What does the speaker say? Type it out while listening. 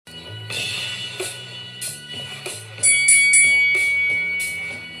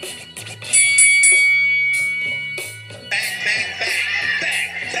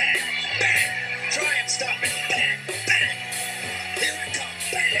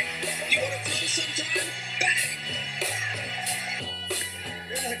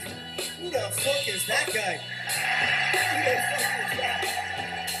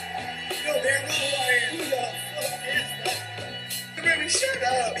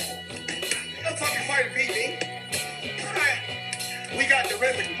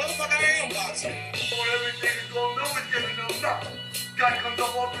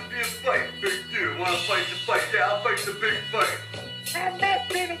fight the fight. Yeah, I'll fight the big fight. I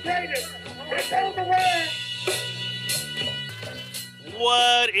must be the greatest. It's on the way.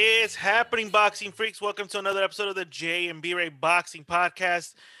 What is happening, boxing freaks? Welcome to another episode of the J and B Ray Boxing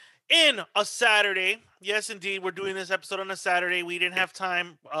Podcast. In a Saturday, yes, indeed, we're doing this episode on a Saturday. We didn't have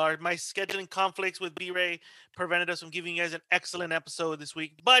time. My scheduling conflicts with B Ray prevented us from giving you guys an excellent episode this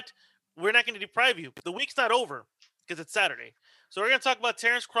week. But we're not going to deprive you. The week's not over because it's Saturday. So we're going to talk about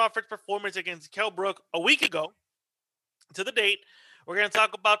Terrence Crawford's performance against Kell Brook a week ago to the date. We're going to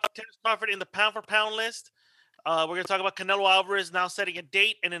talk about Terrence Crawford in the pound-for-pound list. We're going to talk about Canelo Alvarez now setting a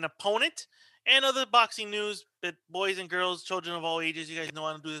date and an opponent, and other boxing news. But boys and girls, children of all ages, you guys know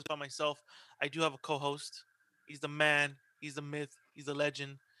I don't do this by myself. I do have a co-host. He's the man. He's the myth. He's the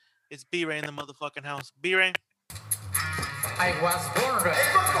legend. It's B-Ray in the motherfucking house. B-Ray. I was born ready.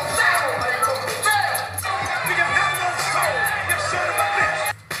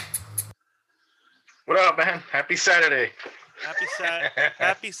 What up, man? Happy Saturday.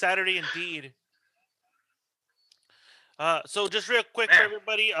 Happy Saturday indeed. So just real quick for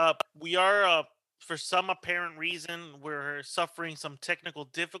everybody, we are, for some apparent reason, we're suffering some technical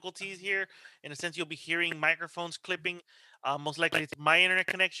difficulties here. In a sense, you'll be hearing microphones clipping. Most likely it's my internet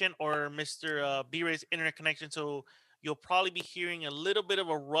connection or Mr. B-Ray's internet connection. So you'll probably be hearing a little bit of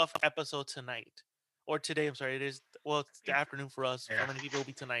a rough episode tonight. Or today, I'm sorry. It's the afternoon for us. Yeah. For many people, it'll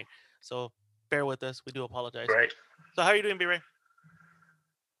be tonight. So bear with us. We do apologize. Right. So how are you doing, B-Ray?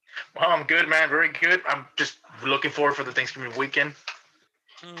 Well, I'm good, man. Very good. I'm just looking forward for the Thanksgiving weekend.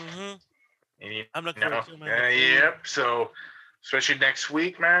 Mm-hmm. And, I'm looking forward to it, man. Yep. So, especially next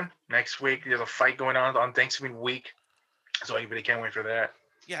week, man. Next week, there's a fight going on Thanksgiving week. So, everybody can't wait for that.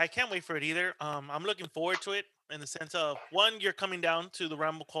 Yeah, I can't wait for it either. I'm looking forward to it in the sense of, one, you're coming down to the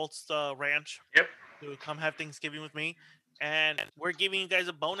Ramble Colts ranch. Yep. To come have Thanksgiving with me. And we're giving you guys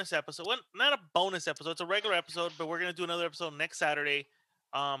a bonus episode. Well, not a bonus episode. It's a regular episode, but we're going to do another episode next Saturday.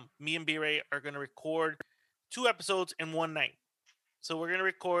 Me and B-Ray are going to record 2 episodes in one night. So we're going to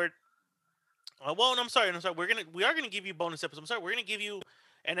record. I'm sorry. We are going to give you bonus episodes. We're going to give you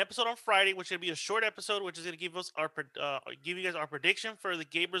an episode on Friday, which will be a short episode, which is going to give us give you guys our prediction for the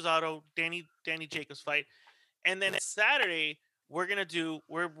Gabe Rosado Danny Jacobs fight. And then Saturday we're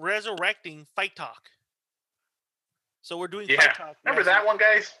resurrecting Fight Talk. So we're doing Fight Talk. Remember that one,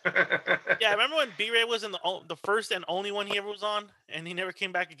 guys? Yeah, remember when B-Ray was in the first and only one he ever was on, and he never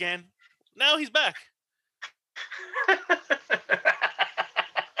came back again? Now he's back.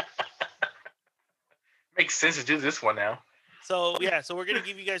 Makes sense to do this one now. So, yeah, we're going to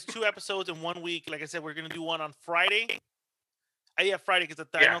give you guys 2 episodes in 1 week. Like I said, we're going to do one on Friday. Friday, because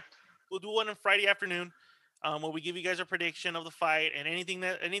we'll do one on Friday afternoon. Where we give you guys a prediction of the fight and anything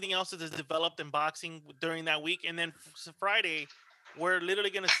else that is developed in boxing during that week. And then Friday, we're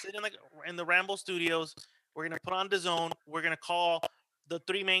literally going to sit in the Ramble Studios. We're going to put on DAZN. We're going to call the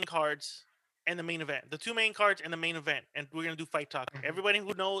 3 main cards and the main event, the 2 main cards and the main event, and we're going to do Fight Talk. Everybody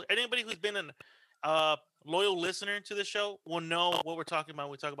who knows, anybody who's been a loyal listener to the show will know what we're talking about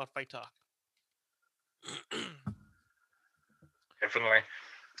when we talk about Fight Talk. Definitely.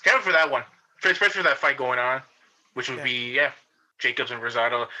 Can't wait for that one. Especially for that fight going on, which would be Jacobs and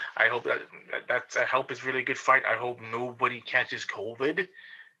Rosado. I hope I hope it's a really good fight. I hope nobody catches COVID.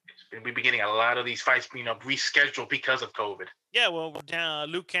 We've been getting a lot of these fights being rescheduled because of COVID. Yeah, well,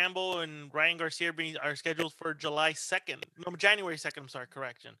 Luke Campbell and Ryan Garcia are scheduled for January 2nd. I'm sorry,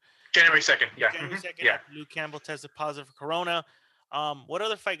 correction. January 2nd. Yeah. January 2nd. Yeah. Luke Campbell tested positive for Corona. What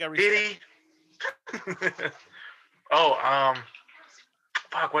other fight got rescheduled? Did he?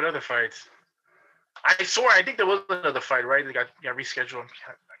 Fuck. What other fights? I think there was another fight, right? They got rescheduled.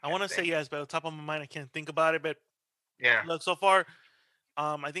 I want to say yes, but on top of my mind, I can't think about it. But yeah, look, so far,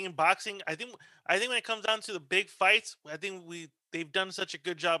 I think in boxing, I think when it comes down to the big fights, I think they've done such a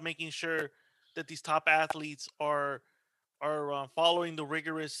good job making sure that these top athletes are following the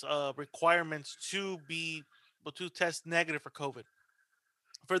rigorous requirements to test negative for COVID.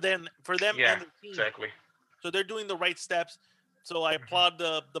 For them, yeah, and their team. Exactly. So they're doing the right steps. So I applaud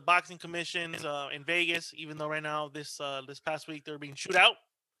the boxing commissions in Vegas, even though right now this past week they're being shoot out,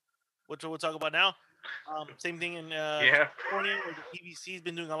 which we'll talk about now. Same thing in California, where the PBC has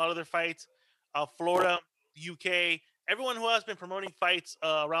been doing a lot of their fights. Florida, UK, everyone who has been promoting fights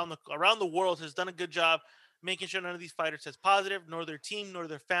around the world has done a good job making sure none of these fighters test positive, nor their team, nor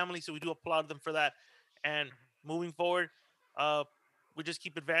their family. So we do applaud them for that. And moving forward, we just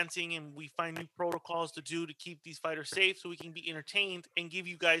keep advancing and we find new protocols to do to keep these fighters safe so we can be entertained and give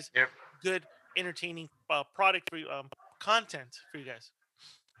you guys good, entertaining product for content for you guys.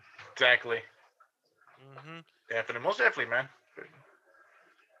 Exactly. Mm-hmm. Definitely. Most definitely, man.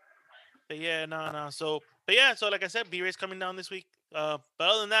 But yeah, no. So like I said, B-Ray's coming down this week. But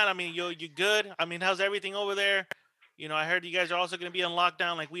other than that, I mean, you good? I mean, how's everything over there? I heard you guys are also going to be on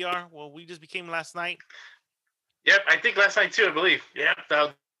lockdown like we are. Well, we just became last night. Yep, I think last night too, I believe. Yep,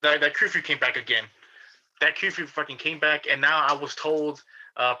 that curfew came back again. That curfew fucking came back, and now I was told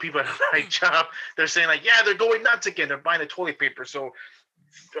people at my job, they're saying like, yeah, they're going nuts again. They're buying the toilet paper. So,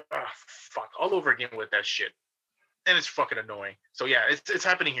 fuck, all over again with that shit. And it's fucking annoying. So yeah, it's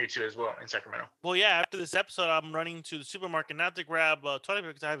happening here too as well in Sacramento. Well, yeah. After this episode, I'm running to the supermarket not to grab toilet paper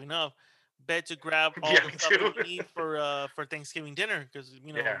because I have enough, but to grab all Yeah, the me stuff too. we need for Thanksgiving dinner because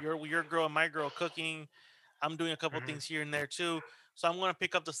Yeah. your girl and my girl cooking. I'm doing a couple Mhm. things here and there too. So I'm gonna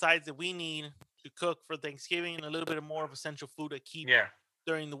pick up the sides that we need to cook for Thanksgiving and a little bit more of essential food to keep Yeah.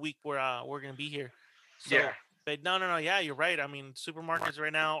 during the week where we're gonna be here. Yeah. So, but no. Yeah, you're right. I mean, supermarkets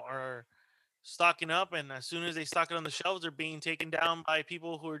right now are stocking up, and as soon as they stock it on the shelves, they're being taken down by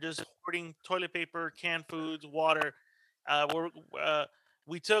people who are just hoarding toilet paper, canned foods, water. We're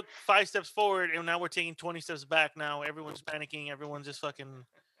we took 5 steps forward, and now we're taking 20 steps back. Now everyone's panicking. Everyone's just fucking,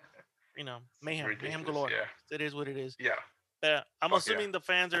 mayhem Ridiculous. galore. Yeah. It is what it is. Yeah. I'm Fuck yeah. assuming the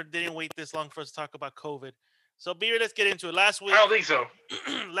fans didn't wait this long for us to talk about COVID. So, Beer, let's get into it. Last I week, don't think so.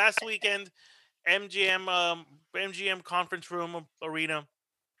 last weekend, MGM conference room arena,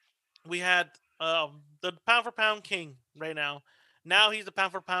 we had the pound for pound king right now. Now he's the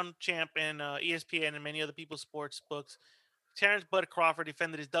pound for pound champ in ESPN and many other people's sports books. Terrence Bud Crawford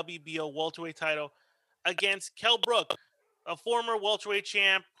defended his WBO welterweight title against Kell Brook, a former welterweight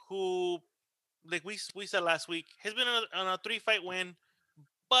champ who, like we said last week, has been on a 3-fight win,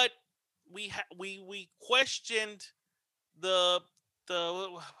 but we questioned the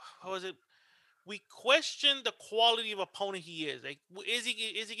what was it? We questioned the quality of opponent he is. Like, is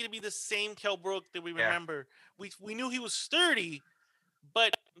he going to be the same Kell Brook that we Yeah. remember? We knew he was sturdy,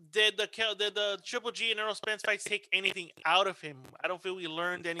 but did the Triple G and Errol Spence fights take anything out of him? I don't feel we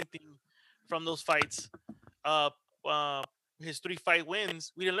learned anything from those fights. Uh, uh, his 3-fight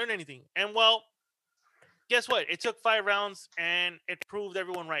wins, we didn't learn anything. And well, guess what? It took 5 rounds, and it proved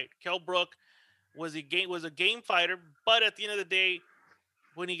everyone right. Kell Brook was a game fighter, but at the end of the day,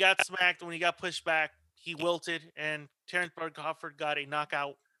 when he got smacked, when he got pushed back, he wilted, and Terrence Bud Crawford got a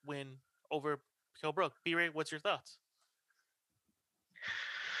knockout win over Kell Brook. B-Ray, what's your thoughts?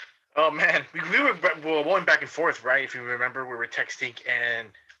 Oh man, we were going back and forth, right? If you remember, we were texting, and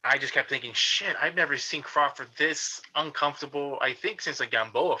I just kept thinking, shit, I've never seen Crawford this uncomfortable. I think since the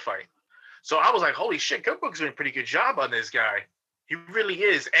Gamboa fight. So I was like, holy shit, Cookbook's doing a pretty good job on this guy. He really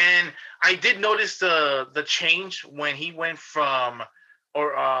is. And I did notice the change when he went from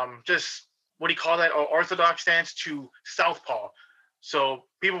just what do you call that? Orthodox stance to southpaw. So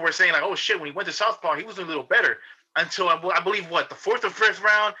people were saying like, oh shit, when he went to southpaw, he was a little better. Until I believe the fourth or fifth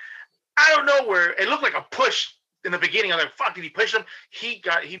round, I don't know where it looked like a push in the beginning. I was like, fuck, did he push him? He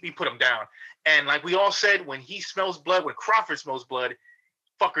put him down. And like we all said, when he smells blood, when Crawford smells blood,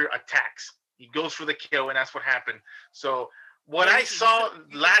 fucker attacks. He goes for the kill, and that's what happened. So what I saw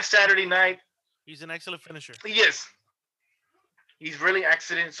last Saturday night, he's an excellent finisher. Yes, he's really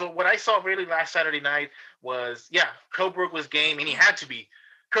excellent. So what I saw really last Saturday night was, yeah, Kell Brook was game, and he had to be.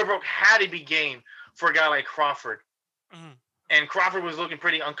 Kell Brook had to be game for a guy like Crawford. Mm-hmm. And Crawford was looking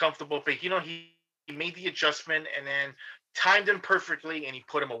pretty uncomfortable, but he made the adjustment and then timed him perfectly, and he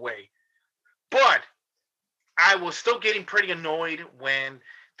put him away. But I was still getting pretty annoyed when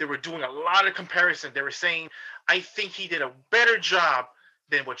they were doing a lot of comparison. They were saying, I think he did a better job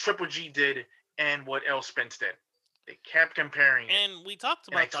than what Triple G did and what Errol Spence did. They kept comparing it. And we talked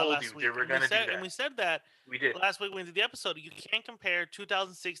about that last week. They were going to do that. And we said that we did last week when we did the episode. You can't compare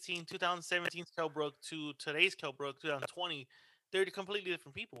 2016, 2017's Kell Brook to today's Kell Brook, 2020. They're completely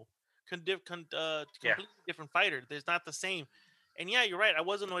different people. Completely different fighter. There's not the same. And yeah, you're right. I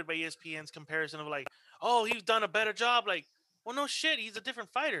was annoyed by ESPN's comparison of like, oh, he's done a better job. Like, well, no shit. He's a different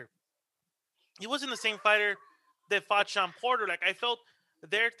fighter. He wasn't the same fighter that fought Sean Porter. Like, I felt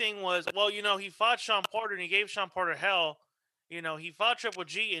their thing was, well, he fought Sean Porter and he gave Sean Porter hell. He fought Triple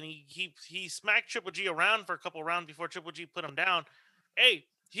G and he smacked Triple G around for a couple rounds before Triple G put him down. Hey,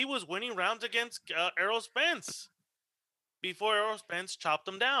 he was winning rounds against Errol Spence before Errol Spence chopped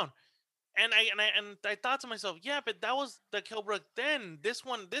him down. And I thought to myself, yeah, but that was the Kell Brook then. This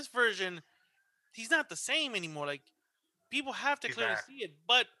version, he's not the same anymore. Like, people have to clearly see it.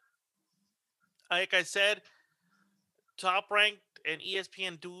 But like I said, Top Ranked and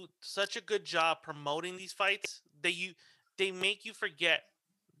ESPN do such a good job promoting these fights that they make you forget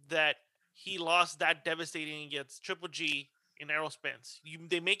that he lost that devastating against Triple G in Errol Spence.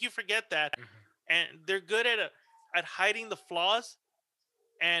 They make you forget that, and they're good at hiding the flaws.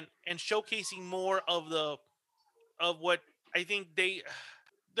 and showcasing more of what I think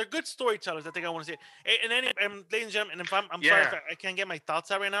they're good storytellers. I think I want to say. And ladies and gentlemen, and if I'm sorry if Yeah. I can't get my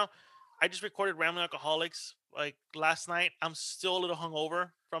thoughts out right now. I just recorded Rambling Alcoholics like last night. I'm still a little hungover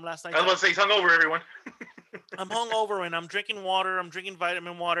from last I night's was about to say he's hungover, everyone. I'm hungover and I'm drinking water. I'm drinking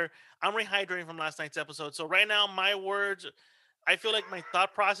vitamin water. I'm rehydrating from last night's episode. So right now, my words, I feel like my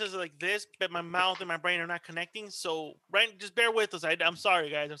thought process is like this, but my mouth and my brain are not connecting. So just bear with us. I'm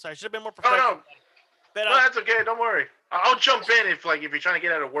sorry, guys. I'm sorry. I should have been more Oh professional. no, But no, that's okay. Don't worry. I'll jump in if you're trying to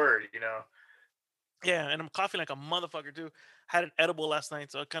get out a word, yeah, and I'm coughing like a motherfucker too. Had an edible last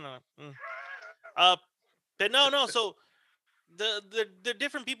night, so I kind of. Uh, but no. So the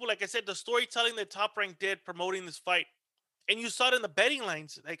different people, like I said, the storytelling that Top Rank did promoting this fight. And you saw it in the betting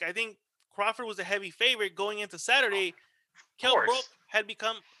lines. Like I think Crawford was a heavy favorite going into Saturday. Of Kell Brook course. had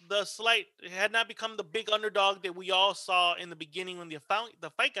not become the big underdog that we all saw in the beginning when the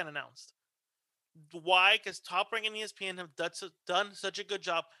fight got announced. Why? Because Top Rank and ESPN have done such a good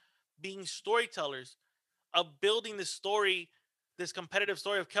job being storytellers of building this story, this competitive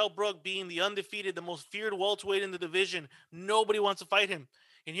story of Kell Brook being the undefeated, the most feared welterweight in the division. Nobody wants to fight him.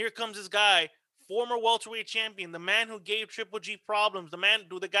 And here comes this guy, former welterweight champion, the man who gave Triple G problems,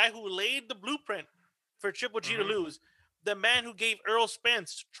 the guy who laid the blueprint for Triple G to lose, the man who gave Earl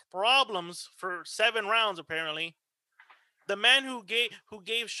Spence problems for 7 rounds apparently, the man who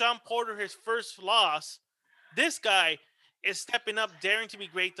gave Sean Porter his first loss. This guy is stepping up, daring to be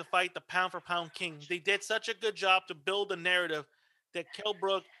great to fight the pound for pound king. They did such a good job to build the narrative that Kell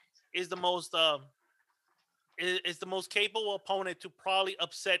Brook is the most capable opponent to probably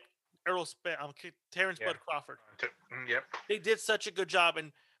upset Terrence Yeah. Bud Crawford. Yep. They did such a good job,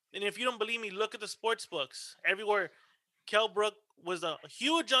 and if you don't believe me, look at the sports books everywhere. Kell Brook was a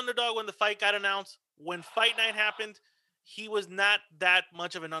huge underdog when the fight got announced. When fight night happened, he was not that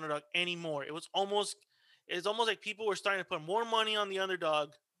much of an underdog anymore. It's almost like people were starting to put more money on the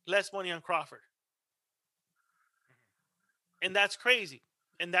underdog, less money on Crawford. And that's crazy.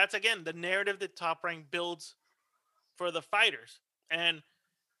 And that's, again, the narrative that Top Rank builds for the fighters. And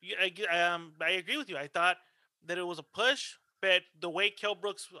I agree with you. I thought that it was a push, but the way Kell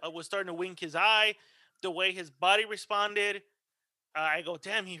Brooks was starting to wink his eye, the way his body responded, I go,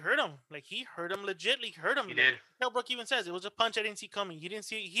 damn, he hurt him. Like, he hurt him legitly. Hurt him. He did. Kell Brook even says it was a punch I didn't see coming. He didn't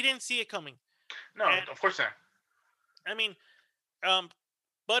see it coming. No, And, of course not. I mean,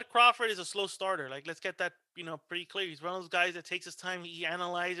 Bud Crawford is a slow starter. Like, let's get that, pretty clear. He's one of those guys that takes his time. He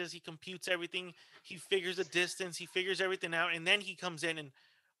analyzes, he computes everything. He figures the distance. He figures everything out. And then he comes in and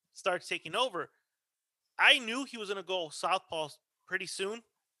starts taking over. I knew he was going to go southpaw pretty soon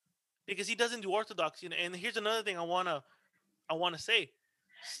because he doesn't do orthodox. And here's another thing I want to say.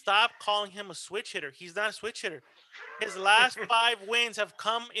 Stop calling him a switch hitter. He's not a switch hitter. His last 5 wins have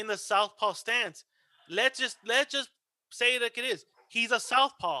come in the southpaw stance. Let's just say it like it is. He's a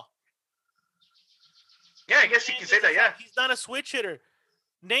southpaw. Yeah, I guess you can say that, yeah. He's not a switch hitter.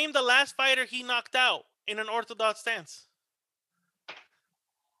 Name the last fighter he knocked out in an orthodox stance.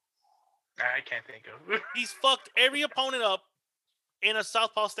 I can't think of. He's fucked every opponent up in a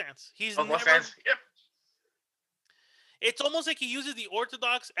southpaw stance. He's never. Stance? Yep. It's almost like he uses the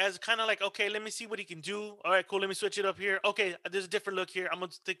orthodox as kind of like, okay, let me see what he can do. All right, cool. Let me switch it up here. Okay, there's a different look here. I'm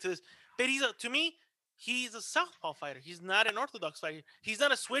gonna stick to this. But to me, he's a southpaw fighter. He's not an orthodox fighter. He's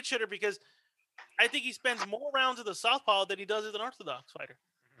not a switch hitter because I think he spends more rounds with the southpaw than he does as an orthodox fighter.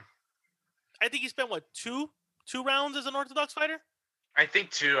 I think he spent two rounds as an orthodox fighter. I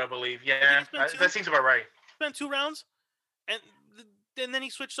think 2, I believe. Yeah, that seems about right. Spent 2 rounds, and then he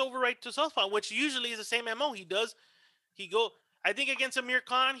switched over right to southpaw, which usually is the same MO he does. I think against Amir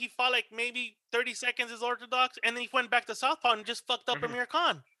Khan, he fought like maybe 30 seconds as orthodox, and then he went back to southpaw and just fucked up Amir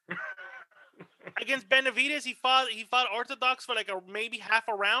Khan. Against Benavidez, he fought orthodox for like maybe half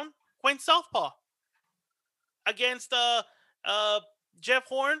a round, went southpaw. Against Jeff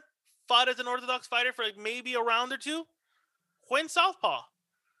Horn, fought as an orthodox fighter for like maybe a round or 2, went southpaw.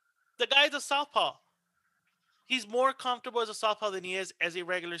 The guy's a southpaw. He's more comfortable as a southpaw than he is as a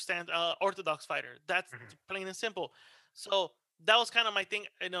regular orthodox fighter. That's plain and simple. So that was kind of my thing.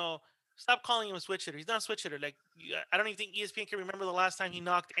 Stop calling him a switch hitter. He's not a switch hitter. Like, I don't even think ESPN can remember the last time he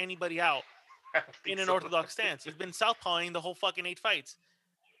knocked anybody out in an orthodox stance. He's been southpawing the whole fucking 8 fights.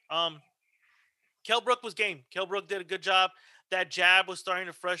 Kell Brook was game. Kell Brook did a good job. That jab was starting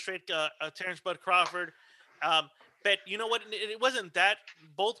to frustrate Terrence Bud Crawford. But you know what? It wasn't that.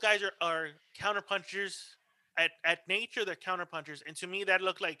 Both guys are counterpunchers. At nature, they're counterpunchers. And to me, that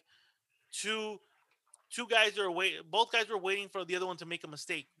looked like two guys both guys were waiting for the other one to make a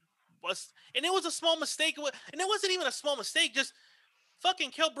mistake. And it was a small mistake. And it wasn't even a small mistake. Just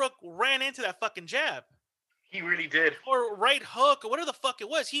fucking Kell Brook ran into that fucking jab He really did. or right hook or whatever the fuck it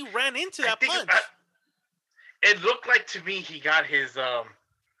was. He ran into that punch. It looked like to me he got his I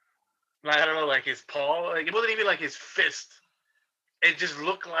don't know, like his paw. Like it wasn't even like his fist. It just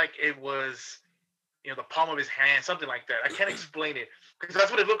looked like it was, the palm of his hand, something like that. I can't explain it because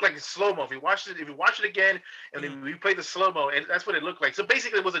that's what it looked like in slow mo. If you watch it again, and then we play the slow mo, and that's what it looked like. So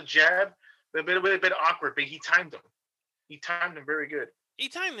basically, it was a jab, a bit awkward, but he timed him. He timed him very good. He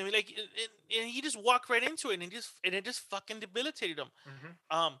timed him like, and he just walked right into it, and it just fucking debilitated him.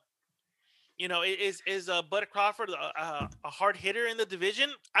 Mm-hmm. Is Bud Crawford a hard hitter in the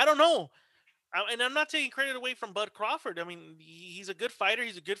division? I don't know. And I'm not taking credit away from Bud Crawford. I mean, he's a good fighter.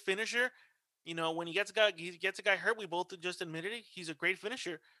 He's a good finisher. When he gets a guy hurt, we both just admitted it. He's a great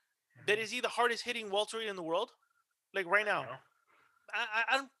finisher. Mm-hmm. But is he the hardest hitting welterweight in the world? Like right now?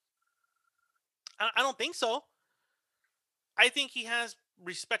 I don't think so. I think he has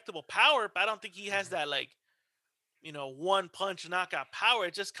respectable power, but I don't think he has that one punch knockout power.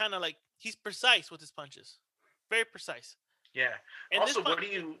 It's just kind of like he's precise with his punches. Very precise. Yeah. And also, what do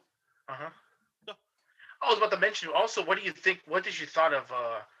you I was about to mention also, what do you think? What did you thought of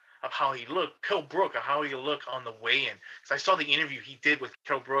how he looked, Kell Brook, or how he looked on the weigh-in? Because I saw the interview he did with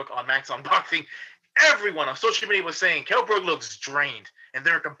Kell Brook on Max Unboxing. Everyone on social media was saying Kell Brook looks drained, and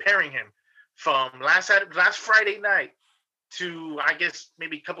they're comparing him from last Friday night to, I guess,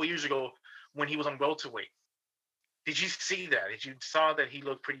 maybe a couple years ago when he was on welterweight. Did you see that? Saw that he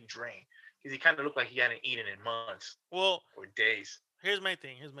looked pretty drained? Because he kind of looked like he hadn't eaten in months. Or days. Here's my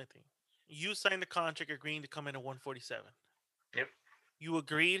thing. You signed the contract agreeing to come in at 147. Yep. You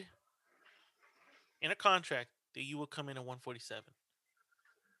agreed in a contract that you will come in at 147.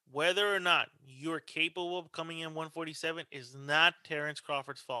 Whether or not you're capable of coming in 147 is not Terrence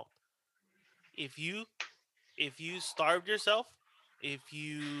Crawford's fault. If you starved yourself, if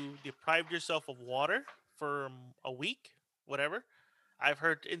you deprived yourself of water for a week, whatever, I've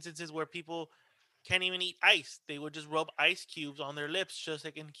heard instances where people can't even eat ice. They would just rub ice cubes on their lips just so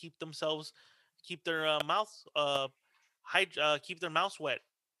they can keep their mouths wet.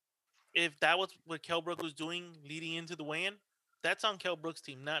 If that was what Kell Brook was doing leading into the weigh-in, that's on Kell Brook's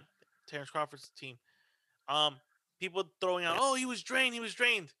team, not Terrence Crawford's team. People throwing out, oh, he was drained.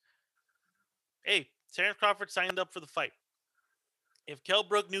 Hey, Terrence Crawford signed up for the fight. If Kell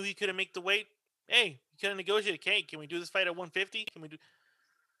Brook knew he couldn't make the weight, hey, he could have negotiated. Can we do this fight at 150? Can we do,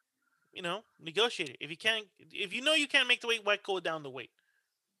 negotiate it. If you know you can't make the weight, why go down the weight?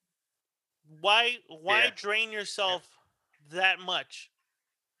 Why drain yourself that much?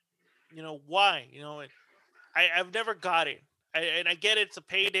 Why? I've never got it. And I get it. It's a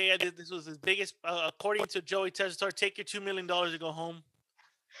payday. This was his biggest, according to Joey Tessitore, take your $2 million and go home.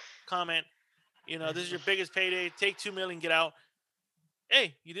 Comment. This is your biggest payday. Take $2 million, get out.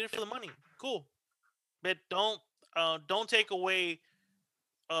 Hey, you did it for the money. Cool. But don't take away.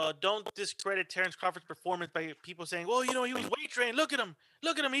 Don't discredit Terrence Crawford's performance by people saying, well, he was weight drained. Look at him.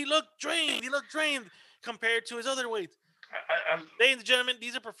 He looked drained compared to his other weights. Ladies and gentlemen,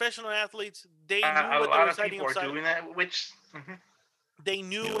 these are professional athletes. They knew what they were signing themselves. Doing that, which they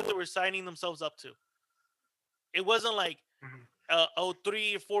knew what they were signing themselves up to. It wasn't like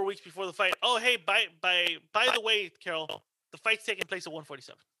 3 or 4 weeks before the fight. Oh, hey, by the way, Carol, the fight's taking place at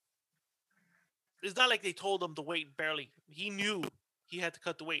 147. It's not like they told him the weight barely. He knew he had to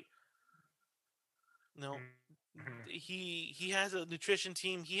cut the weight. No, he has a nutrition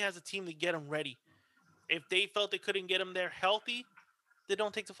team. He has a team to get him ready. If they felt they couldn't get him there healthy, they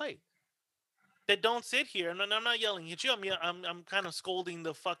don't take the fight. They don't sit here. And I'm not yelling at you. I'm kind of scolding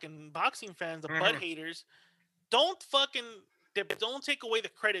the fucking boxing fans, the butt haters. Don't take away the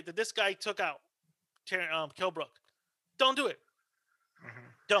credit that this guy took out Kell Brook. Don't do it.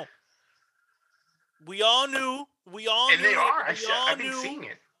 Don't. We all knew. And they are. I've been seeing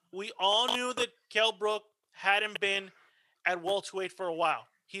it. We all knew that Kell Brook hadn't been at welterweight for a while.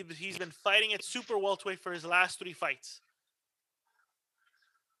 He's been fighting at super welterweight for his last 3 fights.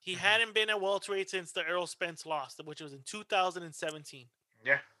 He hadn't been at welterweight since the Errol Spence loss, which was in 2017.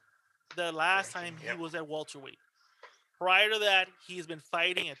 Yeah. The last time he was at welterweight. Prior to that, he's been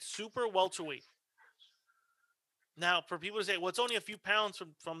fighting at super welterweight. Now, for people to say, well, it's only a few pounds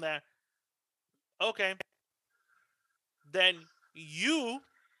from that. Okay. Then you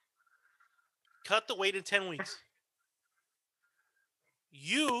cut the weight in 10 weeks.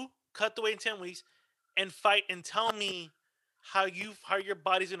 You cut the weight in 10 weeks and fight and tell me how your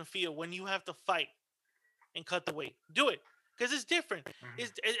body's going to feel when you have to fight and cut the weight. Do it. Because it's different. I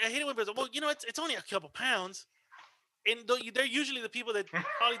hate it when people say, well, it's only a couple pounds. And they're usually the people that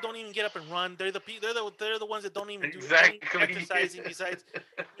probably don't even get up and run. They're the ones that don't even do Exactly. any exercising besides,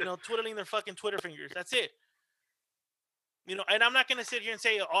 twiddling their fucking Twitter fingers. That's it. And I'm not gonna sit here and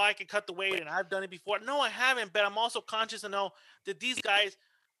say, oh, I can cut the weight and I've done it before. No, I haven't, but I'm also conscious to know that these guys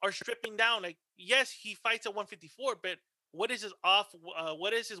are stripping down. Like, yes, he fights at 154, but what is his off?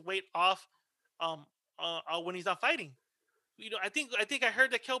 What is his weight off? When he's not fighting. I think I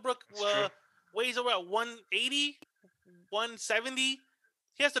heard that Kell Brook weighs around 180, 170.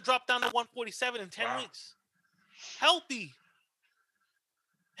 He has to drop down to 147 in 10 weeks. Healthy.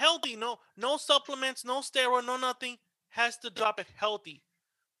 No supplements, no steroid, no nothing. Has to drop it healthy.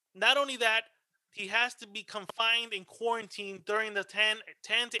 Not only that, he has to be confined and quarantined during the 10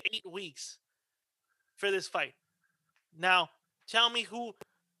 to 8 weeks for this fight. Now, tell me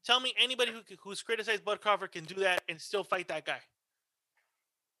anybody who's criticized Bud Crawford can do that and still fight that guy.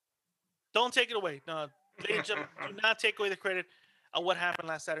 Don't take it away. No, ladies and gentlemen, do not take away the credit of what happened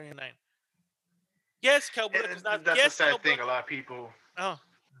last Saturday night. Yes, Kell Brook is not. That's yes, the sad Kell thing. Brook, A lot of people. Oh.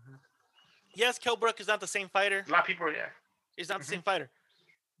 Yes, Kell Brook is not the same fighter. A lot of people, yeah. He's not the same fighter.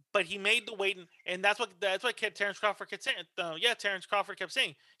 But he made the weight, and that's what Terrence Crawford kept saying. Terrence Crawford kept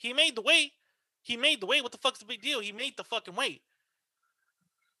saying he made the weight. He made the weight. What the fuck's the big deal? He made the fucking weight.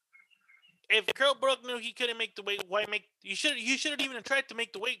 If Kell Brook knew he couldn't make the weight, why make? You should have even tried to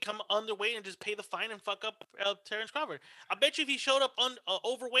make the weight, come underweight, and just pay the fine and fuck up Terrence Crawford. I bet you if he showed up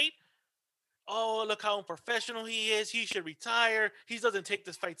overweight, oh, look how unprofessional he is. He should retire. He doesn't take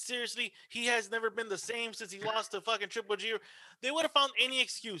this fight seriously. He has never been the same since he lost to fucking Triple G. They would have found any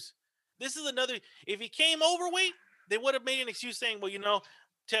excuse. This is another. If he came overweight, they would have made an excuse saying, well,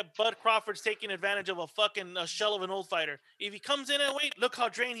 Bud Crawford's taking advantage of a shell of an old fighter. If he comes in at weight, look how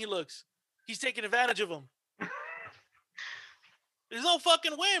drained he looks. He's taking advantage of him. There's no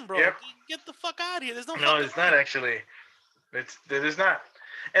fucking win, bro. Yep. Get the fuck out of here. There's no. No, it's not actually. There's not.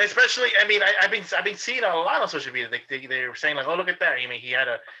 And especially, I mean, I've been seeing a lot on social media. They were saying like, oh, look at that. I mean, he had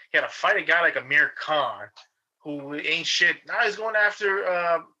to fight a guy like Amir Khan, who ain't shit. Now he's going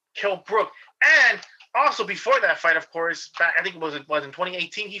after Kell Brook. And also before that fight, of course, back, I think it was in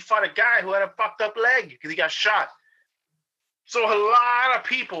 2018, he fought a guy who had a fucked up leg because he got shot. So a lot of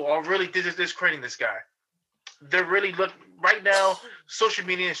people are really discrediting this guy. They're really right now. Social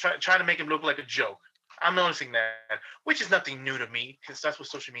media is trying to make him look like a joke. I'm noticing that, which is nothing new to me because that's what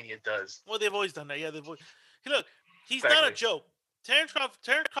social media does. Well, they've always done that. Yeah, Look, he's not a joke. Terrence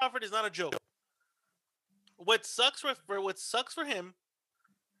Crawford is not a joke. What sucks for him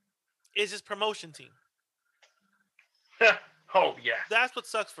is his promotion team. Oh yeah, that's what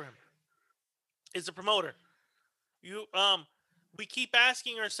sucks for him. Is the promoter. We keep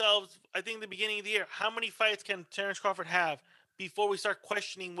asking ourselves. I think in the beginning of the year, how many fights can Terrence Crawford have before we start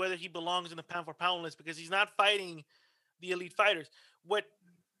questioning whether he belongs in the pound for pound list because he's not fighting the elite fighters. What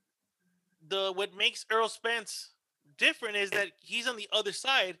makes Errol Spence different is that he's on the other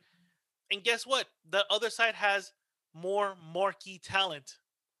side, and guess what? The other side has more marquee talent,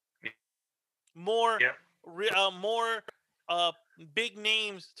 more big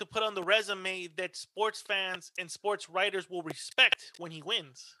names to put on the resume that sports fans and sports writers will respect when he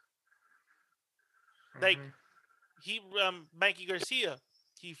wins. Like Mikey Garcia,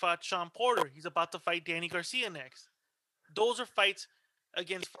 he fought Sean Porter. He's about to fight Danny Garcia next. Those are fights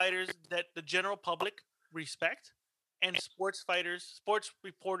against fighters that the general public respect, and sports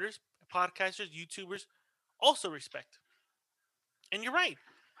reporters, podcasters, YouTubers also respect. And you're right.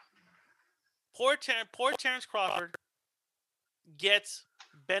 Poor Terrence Crawford gets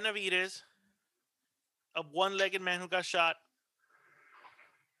Benavidez, a one-legged man who got shot.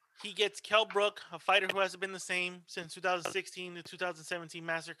 He gets Kell Brook, a fighter who hasn't been the same since 2016 to 2017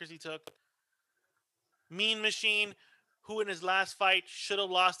 massacres he took. Mean Machine, who in his last fight should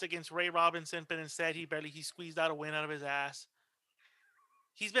have lost against Ray Robinson, but instead he squeezed out a win out of his ass.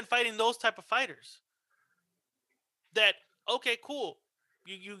 He's been fighting those type of fighters. That, okay, cool.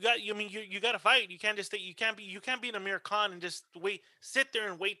 You got to fight. You can't just you can't be an Amir Khan and just sit there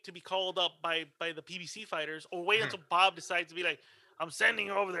and wait to be called up by the PBC fighters, or wait until Bob decides to be like, I'm sending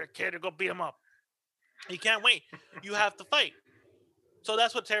you over there, kid, to go beat him up. You can't wait. You have to fight. So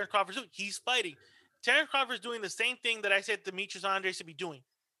that's what Terrence Crawford's doing. He's fighting. Terrence Crawford's doing the same thing that I said Demetrius Andrade should be doing.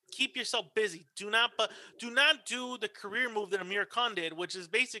 Keep yourself busy. Do not do the career move that Amir Khan did, which is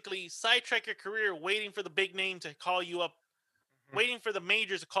basically sidetrack your career waiting for the big name to call you up, waiting for the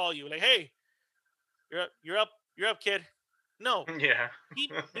majors to call you. Like, hey, you're up, kid. No. Yeah.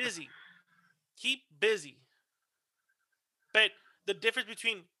 Keep busy. Keep busy. But the difference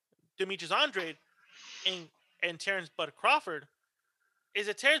between Demetrius Andrade and Terrence Bud Crawford is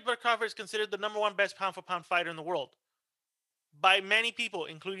that Terrence Bud Crawford is considered the number one best pound for pound fighter in the world. by many people,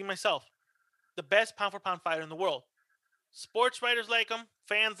 including myself, the best pound for pound fighter in the world. Sports writers like him,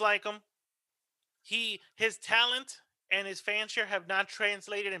 fans like him. His talent and his fan share have not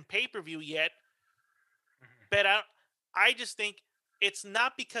translated in pay-per-view yet, but I just think it's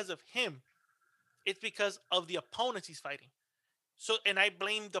not because of him. It's because of the opponents he's fighting. So, and I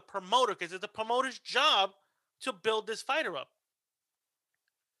blame the promoter because it's the promoter's job to build this fighter up.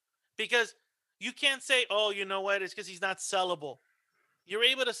 Because you can't say, oh, you know what, it's because he's not sellable. You're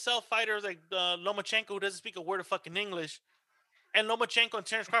able to sell fighters like Lomachenko, who doesn't speak a word of fucking English, and Lomachenko and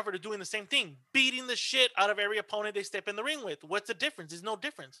Terrence Crawford are doing the same thing, beating the shit out of every opponent they step in the ring with. What's the difference? There's no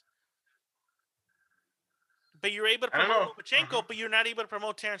difference. But you're able to promote Lomachenko, but you're not able to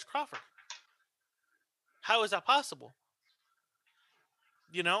promote Terrence Crawford. How is that possible?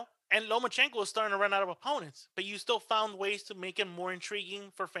 You know? And Lomachenko is starting to run out of opponents, but you still found ways to make him more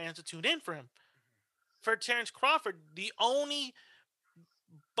intriguing for fans to tune in for him. For Terrence Crawford, the only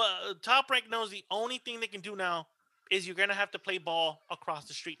Top Rank knows the only thing they can do now is you're going to have to play ball across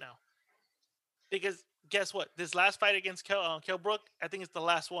the street now. Because guess what? This last fight against Kell Brook, I think it's the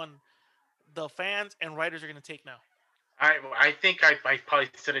last one the fans and writers are going to take now. I think I probably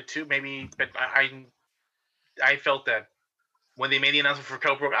said it too, maybe, but I felt that when they made the announcement for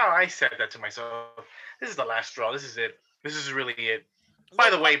Kell Brook, I said that to myself. This is the last straw. This is it. This is really it. By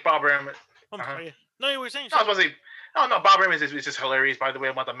the way, Bob Raymond. No, you were saying. No, I was supposed to say. No, Bob Raymond is just hilarious. By the way,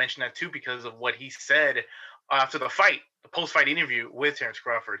 I want to mention that too because of what he said after the fight, the post-fight interview with Terrence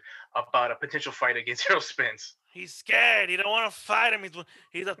Crawford about a potential fight against Errol Spence. He's scared. He don't want to fight him.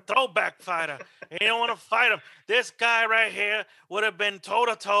 He's a throwback fighter. He don't want to fight him. This guy right here would have been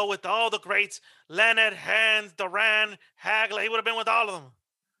toe-to-toe with all the greats. Leonard, Hans, Duran, Hagler. He would have been with all of them.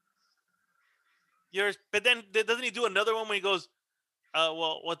 But then doesn't he do another one when he goes,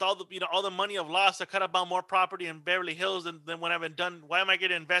 well, with all the money I've lost, I could have bought more property in Beverly Hills than what I've been done. Why am I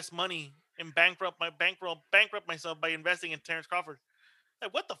going to invest money and bankrupt myself by investing in Terrence Crawford?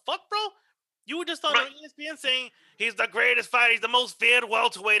 Like, what the fuck, bro? You were just on ESPN saying he's the greatest fighter. He's the most feared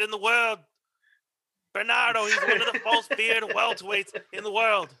welterweight in the world. Bernardo, he's one of the most feared welterweights in the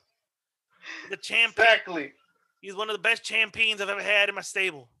world. The champion. Exactly. He's one of the best champions I've ever had in my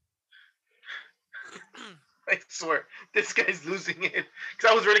stable. I swear, this guy's losing it.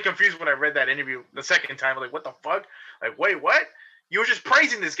 Because I was really confused when I read that interview the second time. I'm like, what the fuck? Like, wait, what? You were just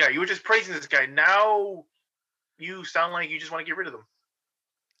praising this guy. Now you sound like you just want to get rid of him.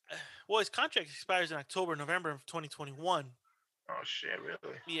 Well, his contract expires in November of 2021. Oh, shit,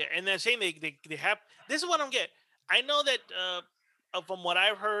 really? Yeah, and they're saying they have... This is what I don't get. I know that from what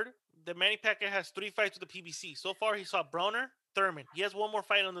I've heard, the Manny Pacquiao has 3 fights with the PBC. So far, he saw Broner, Thurman. He has one more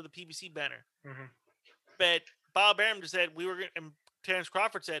fight under the PBC banner. Mm-hmm. But Bob Arum just said and Terrence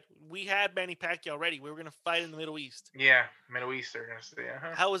Crawford said, we had Manny Pacquiao already. We were going to fight in the Middle East. Yeah, Middle East, they're going to say,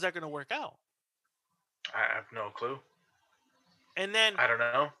 How is that going to work out? I have no clue. And then... I don't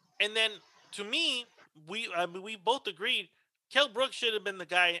know. And then, to me, we both agreed Kell Brook should have been the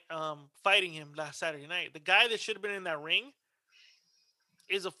guy fighting him last Saturday night. The guy that should have been in that ring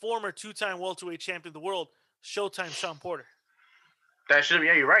is a former 2-time welterweight champion of the world, Showtime Sean Porter. That should have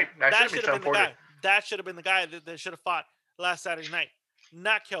been, you're right. That should have been Sean Porter. That should have been the guy that should have fought last Saturday night,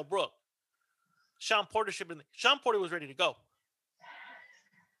 not Kell Brook. Sean Porter should have been. Sean Porter was ready to go.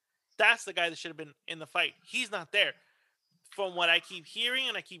 That's the guy that should have been in the fight. He's not there. From what I keep hearing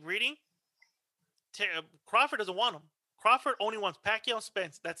and I keep reading, Crawford doesn't want him. Crawford only wants Pacquiao,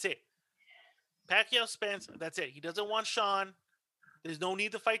 Spence. That's it. Pacquiao, Spence. That's it. He doesn't want Sean. There's no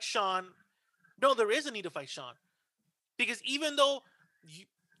need to fight Sean. No, there is a need to fight Sean. Because even though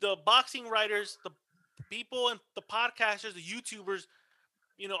the boxing writers, the people and the podcasters, the YouTubers,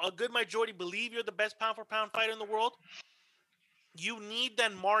 a good majority believe you're the best pound-for-pound fighter in the world, you need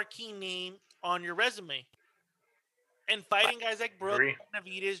that marquee name on your resume. And fighting guys like Brook,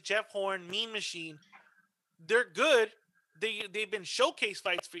 Navides, Jeff Horn, Mean Machine, they're good. They've been showcase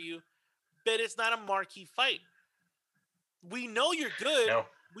fights for you, but it's not a marquee fight. We know you're good. No.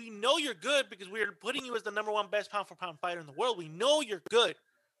 We know you're good because we're putting you as the number 1 best pound-for-pound fighter in the world. We know you're good.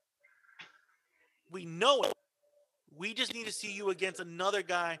 We know it. We just need to see you against another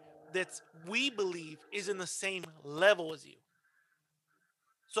guy that's, we believe, is in the same level as you.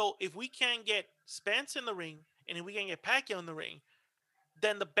 So if we can't get Spence in the ring, and if we can get Pacquiao in the ring,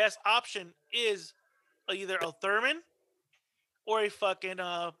 then the best option is either a Thurman or a fucking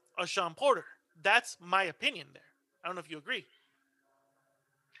a Sean Porter. That's my opinion there. I don't know if you agree.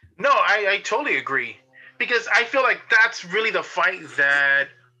 No, I totally agree. Because I feel like that's really the fight that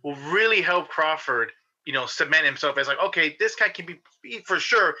will really help Crawford cement himself as like, okay, this guy can be for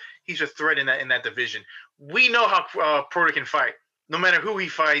sure. He's a threat in that division. We know how Porter can fight. No matter who he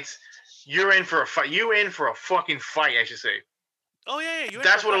fights, you're in for a fight. You're in for a fucking fight, I should say. Oh yeah.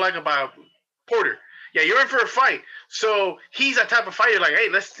 That's what I like about Porter. Yeah, you're in for a fight. So he's that type of fighter. Like, hey,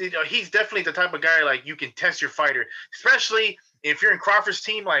 he's definitely the type of guy like you can test your fighter, especially if you're in Crawford's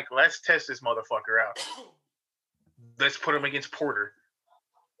team. Like, let's test this motherfucker out. Let's put him against Porter.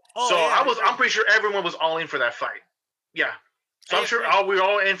 Oh, so yeah, I'm pretty sure everyone was all in for that fight. Yeah. So I'm sure we're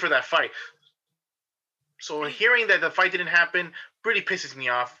all in for that fight. So hearing that the fight didn't happen really pisses me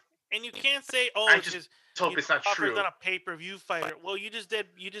off. And you can't say, "Oh, I just hope it's not true." Not a pay-per-view fighter. Well, you just did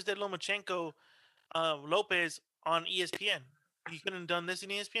Lomachenko, Lopez on ESPN. You couldn't have done this in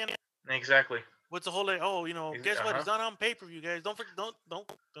ESPN. Exactly. What's the whole like? Oh, guess what? It's not on pay-per-view, guys.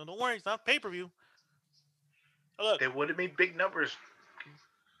 Don't worry. It's not pay-per-view. Look, they would have made big numbers.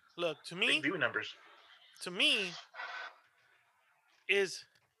 Look, to me, big view numbers. To me, is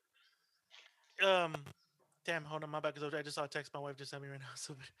damn, hold on, my bad, because I just saw a text my wife just sent me right now.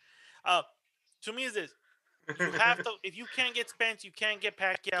 So, to me is this: you have to. If you can't get Spence, you can't get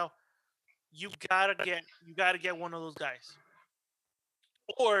Pacquiao. You gotta get one of those guys.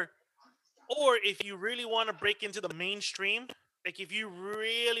 Or if you really want to break into the mainstream, like if you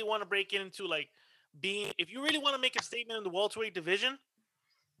really want to break into like if you really want to make a statement in the welterweight division,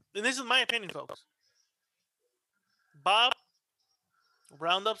 then this is my opinion, folks. Bob,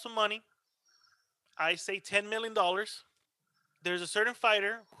 round up some money. I say $10 million. There's a certain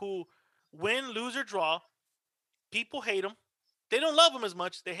fighter who, win, lose, or draw, people hate him. They don't love him as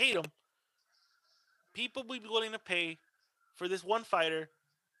much. They hate him. People will be willing to pay for this one fighter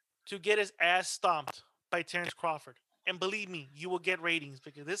to get his ass stomped by Terrence Crawford. And believe me, you will get ratings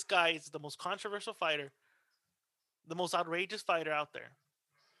because this guy is the most controversial fighter, the most outrageous fighter out there.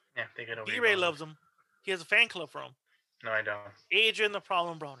 Yeah, they get over. B-Ray loves him. He has a fan club for him. No, I don't. Adrian the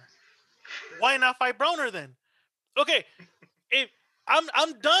Problem Broner. Why not fight Broner then? Okay, if I'm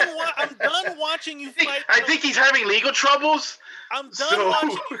done. I'm done watching you fight. I think he's having legal troubles. I'm done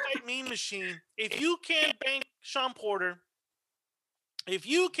watching you fight Mean Machine. If you can't bank Sean Porter, if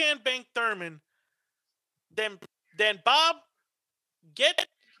you can't bank Thurman, then Bob,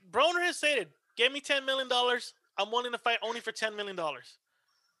 Broner has stated, get me $10 million. I'm willing to fight only for $10 million.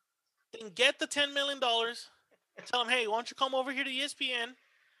 Then get the $10 million. Tell him, hey, why don't you come over here to ESPN?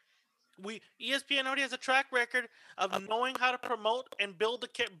 ESPN already has a track record of knowing how to promote and build a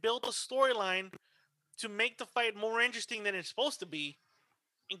storyline to make the fight more interesting than it's supposed to be.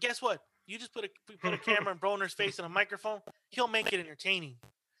 And guess what? You just put a camera in Broner's face and a microphone, he'll make it entertaining.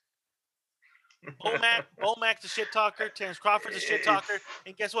 Bomac's a shit talker, Terrence Crawford's a shit talker,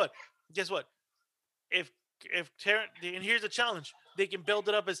 and guess what? If Terrence, and here's the challenge, they can build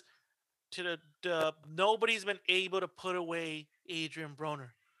it up as to the nobody's been able to put away Adrian Broner.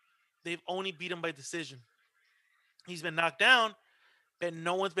 They've only beat him by decision. He's been knocked down, but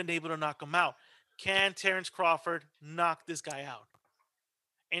no one's been able to knock him out. Can Terrence Crawford knock this guy out?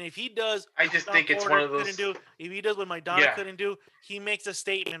 And if he does, I just think it's one of those. If he does what Maidana couldn't do, he makes a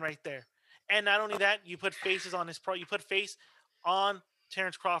statement right there. And not only that, you put faces on you put face on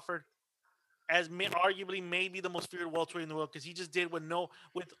Terrence Crawford as arguably maybe the most feared welterweight in the world because he just did what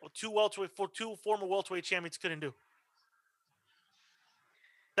two former welterweight champions couldn't do.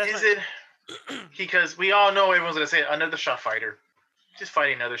 Because we all know everyone's gonna say another shot fighter, just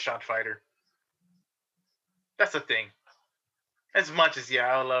fighting another shot fighter. That's the thing. As much as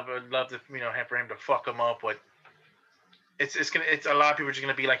I would love to for him to fuck him up, but it's a lot of people are just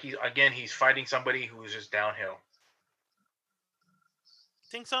gonna be like he's fighting somebody who's just downhill.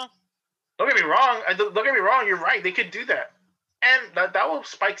 Think so? Don't get me wrong. You're right. They could do that, and that will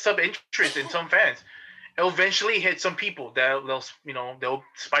spike some interest in some fans. It'll eventually hit some people that they'll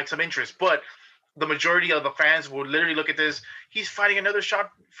spike some interest, but the majority of the fans will literally look at this. He's fighting another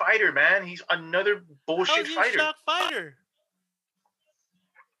shot fighter, man. He's another bullshit fighter. Shot fighter.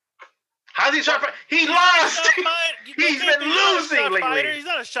 How's he shot fighter? He lost. He's been losing lately. He's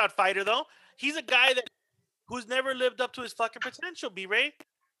not a shot fighter though. He's a guy who's never lived up to his fucking potential. B-Ray.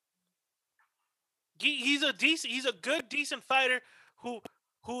 He's a good, decent fighter who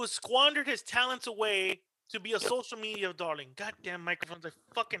has squandered his talents away to be a social media darling. Goddamn microphones! I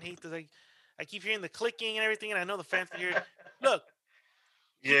fucking hate this. I keep hearing the clicking and everything, and I know the fans can hear it. Look,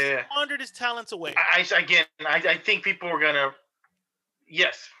 he squandered his talents away. I think people are gonna,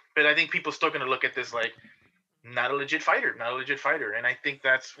 yes, but I think people still gonna look at this like not a legit fighter, and I think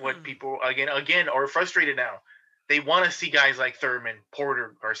that's what people again are frustrated now. They want to see guys like Thurman,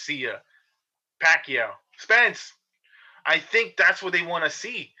 Porter, Garcia, Pacquiao, Spence. I think that's what they want to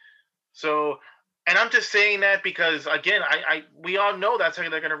see. So And I'm just saying that because again, we all know that's how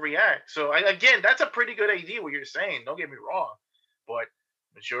they're gonna react. So again, that's a pretty good idea what you're saying. Don't get me wrong, but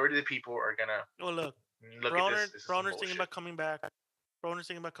majority of the people are gonna Well, look, look at this. This is some Broner's thinking bullshit. about coming back. Broner's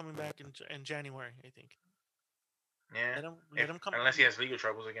thinking about coming back in January, I think. Yeah, Let him come. unless he has legal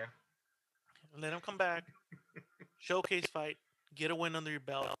troubles again. Let him come back. Showcase fight. Get a win under your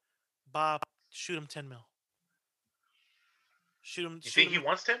belt. Bob, shoot him 10 mil. Shoot him. You Shoot think he him.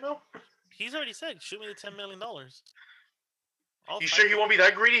 wants 10 mil? He's already said, shoot me the $10 million. You sure he won't be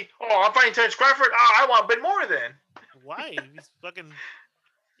that greedy? Oh, I'm fighting Terence Crawford. Oh, I want a bit more then. Why? He's fucking.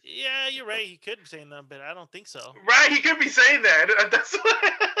 Yeah, you're right. He could be saying that, but I don't think so. Right? He could be saying that. That's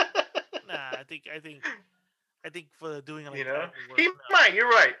Nah, I think for doing it like that, that, he might. You're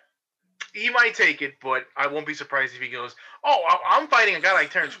right. He might take it, but I won't be surprised if he goes, "Oh, I'm fighting a guy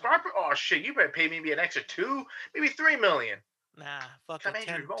like Terence Crawford. Oh shit, you better pay me maybe an extra 2, maybe 3 million." Nah, fuck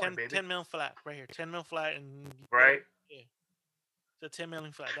it. 10 mil flat right here. 10 mil flat and right. Yeah, it's a 10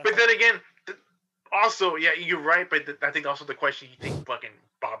 million flat. But then again, also, yeah, you're right. But I think also the question: you think fucking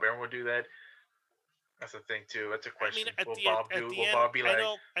Bob Arum would do that? That's the thing too. That's a question. Will Bob be like?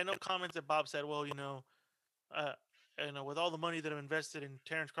 I know comments that Bob said. Well, with all the money that I've invested in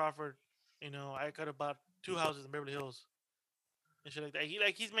Terence Crawford, I could have bought 2 houses in Beverly Hills and shit like that.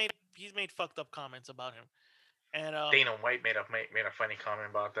 He's made fucked up comments about him. And Dana White made a funny comment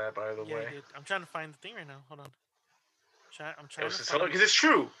about that. By the way, I'm trying to find the thing right now. Hold on. I'm trying to find because it's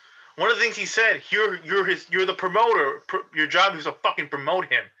true. One of the things he said, you're the promoter. Your job is to fucking promote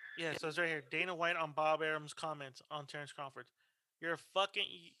him. Yeah, so it's right here. Dana White on Bob Arum's comments on Terence Crawford. You're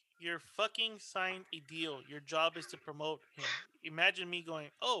fucking signed a deal. Your job is to promote him. Imagine me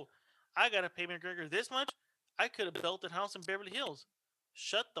going, oh, I gotta pay McGregor this much? I could have built a house in Beverly Hills.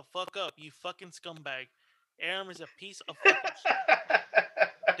 Shut the fuck up, you fucking scumbag. Arum is a piece of fucking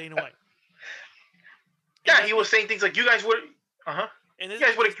shit. Dana White. Yeah, he was saying things like, you guys would, you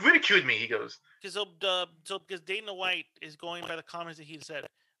guys would have ridiculed me, he goes. Because Dana White is going by the comments that he said.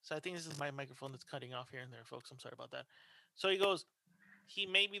 So I think this is my microphone that's cutting off here and there, folks. I'm sorry about that. So he goes, he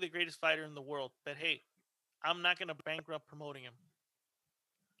may be the greatest fighter in the world, but hey, I'm not going to bankrupt promoting him.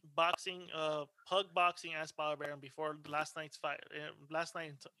 Pug boxing asked Bob Arum before last night's fight. Last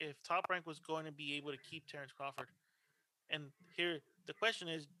night, if Top Rank was going to be able to keep Terence Crawford. And here, the question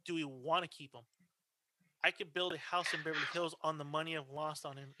is, do we want to keep him? I could build a house in Beverly Hills on the money I've lost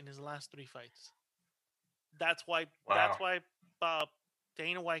on him in his last 3 fights. That's why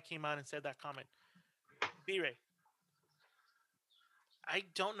Dana White came out and said that comment. B-Ray, I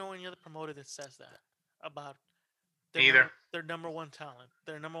don't know any other promoter that says that about their number one talent,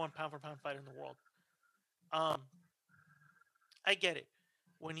 their number one pound for pound fighter in the world. I get it.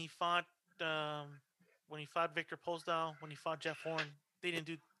 When he fought Victor Postol, when he fought Jeff Horn, they didn't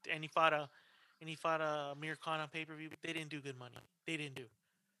do, and he fought Amir Khan on pay per view. They didn't do good money. They didn't do.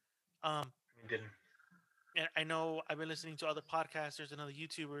 He didn't. And I know I've been listening to other podcasters and other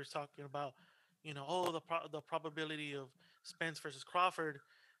YouTubers talking about, the probability of Spence versus Crawford,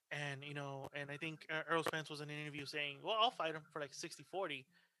 and I think Errol Spence was in an interview saying, well, I'll fight him for like 60-40,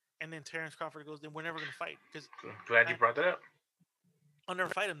 and then Terence Crawford goes, then we're never gonna fight because glad you brought that up. I'll never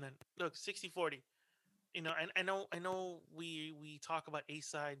fight him then. Look, 60-40. And I know we talk about A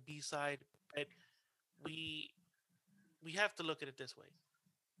side, B side, but we have to look at it this way.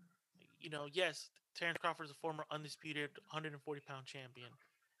 Yes, Terence Crawford is a former undisputed 140-pound champion.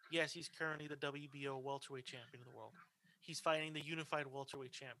 Yes, he's currently the WBO welterweight champion of the world. He's fighting the unified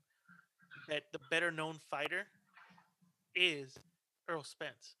welterweight champ. But the better known fighter is Errol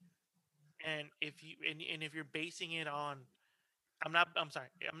Spence. And if you're basing it on, I'm not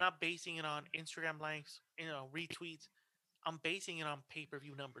basing it on Instagram likes, retweets. I'm basing it on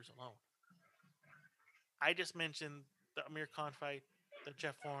pay-per-view numbers alone. I just mentioned the Amir Khan fight, the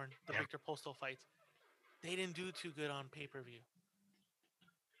Jeff Horn, the Victor Postol fights. They didn't do too good on pay-per-view.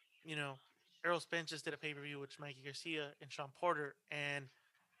 Errol Spence just did a pay-per-view with Mikey Garcia and Sean Porter, and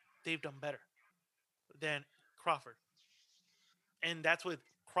they've done better than Crawford. And that's with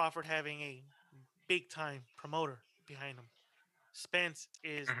Crawford having a big-time promoter behind him. Spence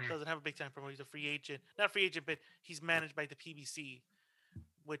doesn't have a big-time promoter. He's a free agent. Not free agent, but he's managed by the PBC,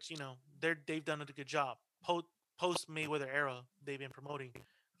 which, they've done a good job. Post Mayweather era, they've been promoting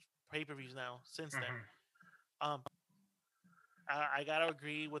pay-per-views now since then. I gotta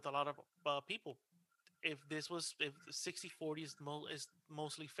agree with a lot of people. If 60-40 is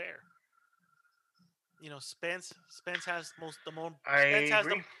mostly fair. Spence has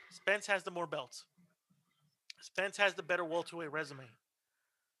Spence has the more belts. Spence has the better welterweight resume.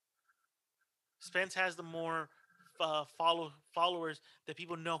 Spence has the more followers that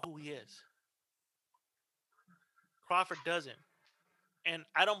people know who he is. Crawford doesn't. And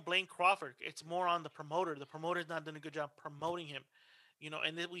I don't blame Crawford. It's more on the promoter. The promoter's not done a good job promoting him.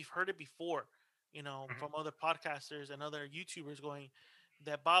 And then we've heard it before, from other podcasters and other YouTubers going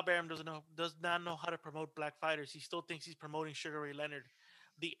that Bob Arum does not know how to promote black fighters. He still thinks he's promoting Sugar Ray Leonard.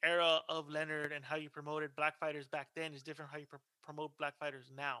 The era of Leonard and how you promoted black fighters back then is different how you promote black fighters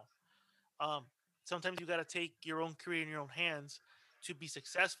now. Sometimes you got to take your own career in your own hands to be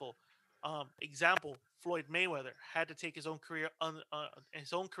successful. Example: Floyd Mayweather had to take his own career on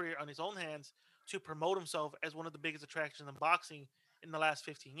his own hands to promote himself as one of the biggest attractions in boxing in the last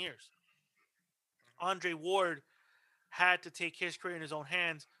 15 years. Andre Ward had to take his career in his own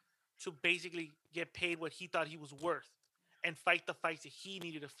hands to basically get paid what he thought he was worth and fight the fights that he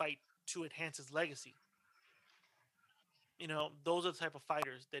needed to fight to enhance his legacy. Those are the type of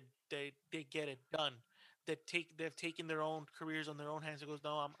fighters that they get it done. They've taken their own careers on their own hands and goes,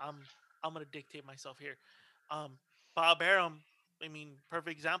 no, I'm gonna dictate myself here. Bob Arum, I mean,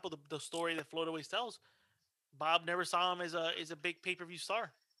 perfect example. The story that Floyd always tells. Bob never saw him as a big pay-per-view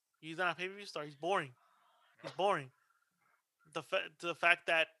star. He's not a pay-per-view star. He's boring. He's boring. The fact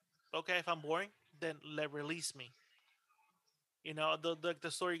that, okay, if I'm boring, then release me.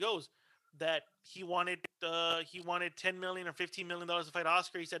 The story goes that he wanted $10 million or $15 million to fight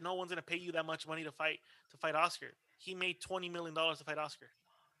Oscar. He said no one's gonna pay you that much money to fight Oscar. He made $20 million to fight Oscar.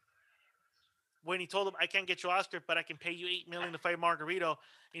 When he told him, I can't get you Oscar, but I can pay you $8 million to fight Margarito.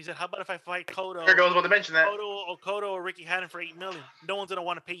 He said, how about if I fight Cotto? Here goes about to mention that. Cotto or Ricky Hatton for $8 million. No one's gonna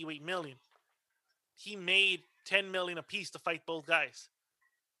want to pay you $8 million. He made $10 million a piece to fight both guys.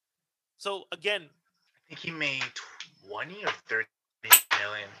 So again, I think he made 20 or 30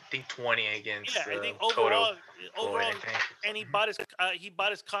 million. I think 20 against. I think overall, Floyd, and he bought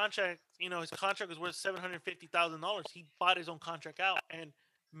his contract. His contract was worth $750,000. He bought his own contract out and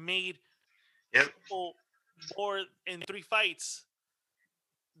made more in 3 fights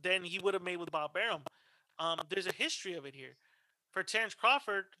than he would have made with Bob Arum. There's a history of it here. For Terrence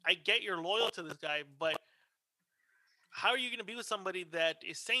Crawford, I get you're loyal to this guy, but how are you going to be with somebody that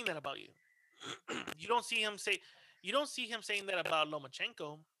is saying that about you? You don't see him saying that about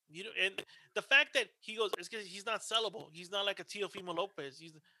Lomachenko. And the fact that he goes, it's because he's not sellable. He's not like a Teofimo Lopez.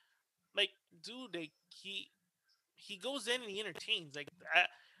 He's like, dude, he goes in and he entertains.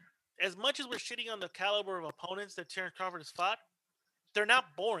 As much as we're shitting on the caliber of opponents that Terrence Crawford has fought, they're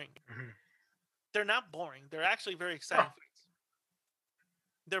not boring. Mm-hmm. They're not boring. They're actually very exciting fights.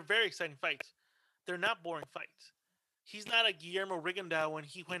 They're very exciting fights. They're not boring fights. He's not a Guillermo Rigondeaux when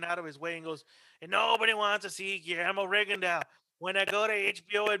he went out of his way and goes, and nobody wants to see Guillermo Rigondeaux. When I go to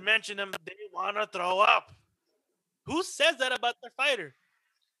HBO and mention him, they want to throw up. Who says that about their fighter?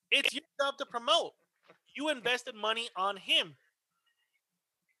 It's your job to promote. You invested money on him.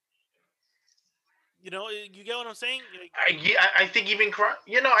 You get what I'm saying? I think even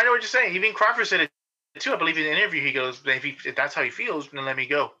I know what you're saying. Even Crawford said it too. I believe in the interview he goes, if that's how he feels, then let me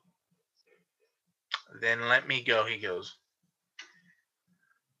go. Then let me go, he goes.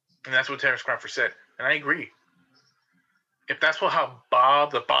 And that's what Terrence Crawford said. And I agree. If that's how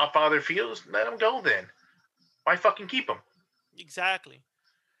the Bob father feels, let him go then. Why fucking keep him? Exactly.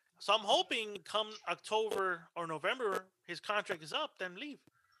 So I'm hoping come October or November, his contract is up, then leave.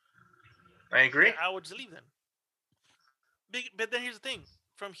 I agree. I would just leave then. But then here's the thing.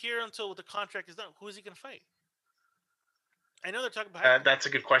 From here until the contract is done, who is he going to fight? I know they're talking Pacquiao. That's a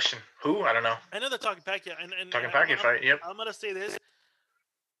good question. Who? I don't know. I know they're talking Pacquiao. Pacquiao fight, yep. I'm going to say this.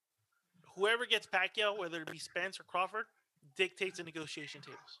 Whoever gets Pacquiao, whether it be Spence or Crawford, dictates the negotiation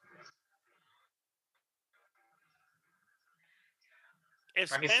tables.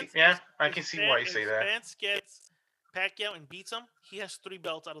 I can see why you say that. If Spence gets Pacquiao and beats him, he has 3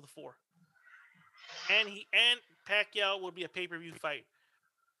 belts out of the 4. And Pacquiao would be a pay-per-view fight.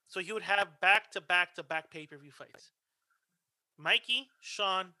 So he would have back-to-back-to-back pay-per-view fights. Mikey,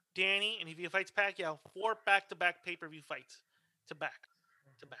 Sean, Danny, and if he fights Pacquiao, 4 back-to-back pay-per-view fights. Back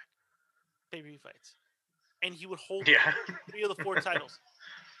pay-per-view fights. And he would hold 3 of the 4 titles.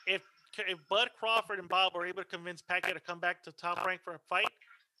 If Bud Crawford and Bob are able to convince Pacquiao to come back to top rank for a fight,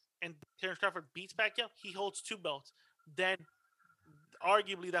 and Terrence Crawford beats Pacquiao, he holds 2 belts. Then,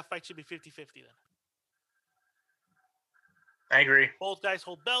 arguably, that fight should be 50-50 then. I agree. Both guys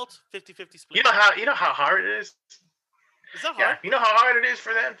hold belts, 50-50 split. You know how hard it is? Is that hard? Yeah, you know how hard it is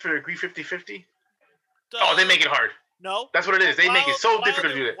for them to agree 50-50? They make it hard. No. That's what it is. They make it so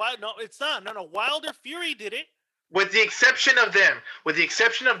difficult to do that. No, it's not. No. Wilder Fury did it. With the exception of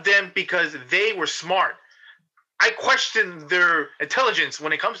them because they were smart. I question their intelligence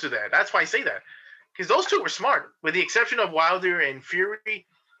when it comes to that. That's why I say that. Because those two were smart. With the exception of Wilder and Fury,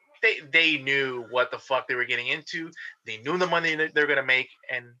 they knew what the fuck they were getting into. They knew the money they're gonna make,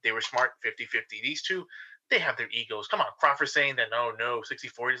 and they were smart. 50-50. These two, they have their egos. Come on, Crawford saying that no,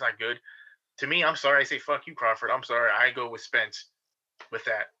 60-40 is not good. To me, I'm sorry. I say fuck you, Crawford. I'm sorry. I go with Spence with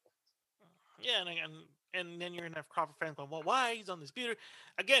that. Yeah, and then you're gonna have Crawford fans going, well, why he's on this beater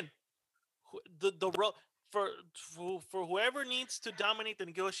again? The road for whoever needs to dominate the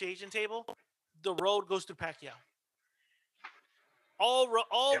negotiation table, the road goes through Pacquiao. All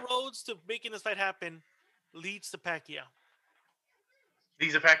roads to making this fight happen leads to Pacquiao.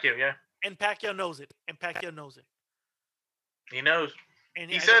 He's a Pacquiao, yeah. And Pacquiao knows it. He knows.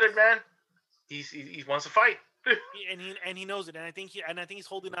 And he said it, man. He wants to fight. and he knows it. And I think he's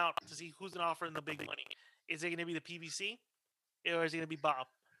holding out to see who's gonna offer him the big money. Is it gonna be the PBC, or is it gonna be Bob?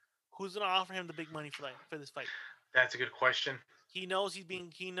 Who's gonna offer him the big money for this fight? That's a good question. He knows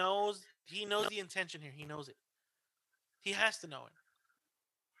he knows the intention here. He knows it. He has to know it.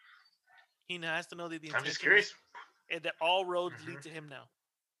 He has to know that the intention. I'm just curious. And that all roads lead to him now.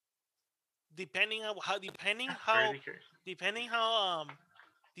 Depending how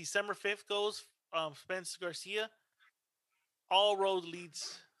December 5th goes, Spence Garcia, all roads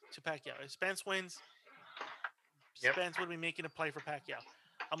leads to Pacquiao. If Spence wins, Spence would be making a play for Pacquiao.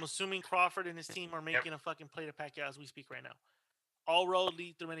 I'm assuming Crawford and his team are making a fucking play to Pacquiao as we speak right now. All road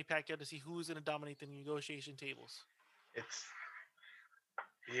lead through Manny Pacquiao to see who's going to dominate the negotiation tables. It's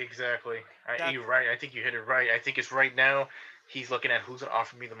exactly. You're right. I think you hit it right. I think it's right now. He's looking at who's going to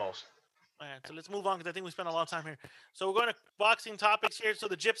offer me the most. All right, so let's move on because I think we spent a lot of time here. So we're going to boxing topics here. So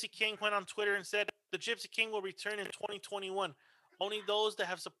the Gypsy King went on Twitter and said the Gypsy King will return in 2021. Only those that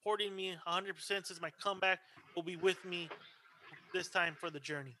have supported me 100% since my comeback will be with me this time for the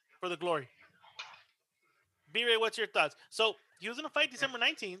journey, for the glory. B-Ray, what's your thoughts? So he was going to fight December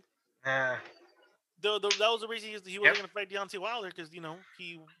 19th. That was the reason he wasn't going to fight Deontay Wilder because, you know,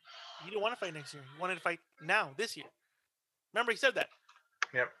 he didn't want to fight next year. He wanted to fight now, this year. Remember, he said that.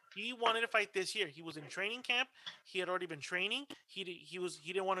 Yep. He wanted to fight this year. He was in training camp. He had already been training. He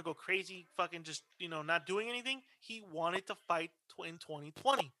didn't want to go crazy, fucking just, you know, not doing anything. He wanted to fight in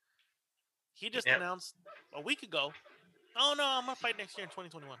 2020. He just announced a week ago, oh no, I'm gonna fight next year in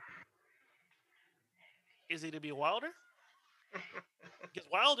 2021. Is it to be Wilder? Because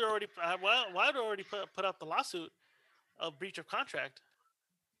Wilder already put out the lawsuit of breach of contract.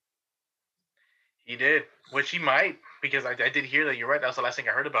 He did, which he might, because I did hear that. You're right. That was the last thing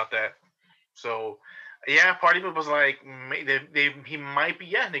I heard about that. So, yeah, part of it was like he might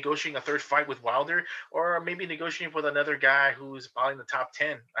be negotiating a third fight with Wilder, or maybe negotiating with another guy who's probably in the top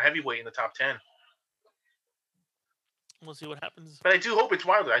 10, a heavyweight in the top 10. We'll see what happens. But I do hope it's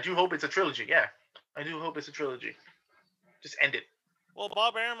Wilder. I do hope it's a trilogy. Yeah, I do hope it's a trilogy. Just end it. Well,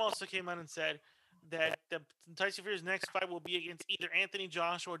 Bob Arum also came out and said that the Tyson Fury's next fight will be against either Anthony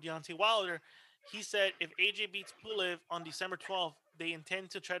Joshua or Deontay Wilder. He said if AJ beats Pulev on December 12th, they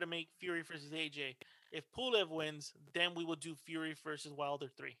intend to try to make Fury versus AJ. If Pulev wins, then we will do Fury versus Wilder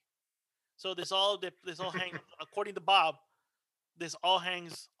 3. So this all hangs, according to Bob, this all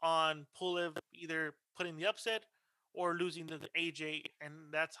hangs on Pulev either putting the upset or losing to the AJ, and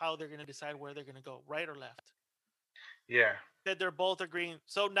that's how they're going to decide where they're going to go, right or left. Yeah. That they're both agreeing.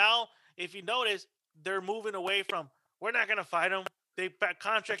 So now, if you notice, they're moving away from, we're not going to fight them.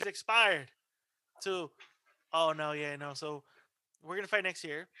 Contracts expired. To, oh no, so we're gonna fight next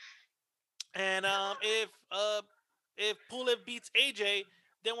year, and if Pulev beats AJ,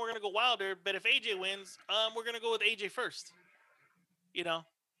 then we're gonna go Wilder. But if AJ wins, we're gonna go with AJ first. You know,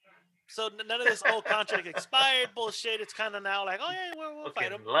 so none of this old contract expired bullshit. It's kind of now like, oh yeah, we'll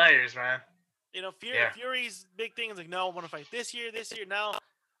fight him. Liars, man. You know, Fury's big thing is like, no, I want to fight this year. Now,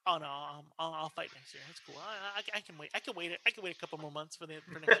 oh no, I'll fight next year. That's cool. I can wait. I can wait a couple more months for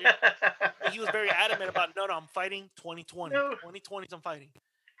next year. He was very adamant about no, I'm fighting 2020. No. 2020's I'm fighting.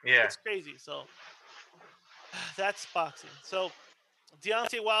 Yeah, it's crazy. So that's boxing. So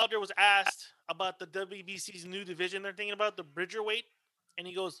Deontay Wilder was asked about the WBC's new division they're thinking about, the Bridgerweight, and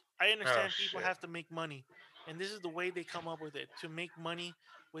he goes, "I understand people have to make money, and this is the way they come up with it to make money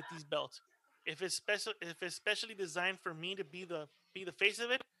with these belts. If it's specially designed for me to be the face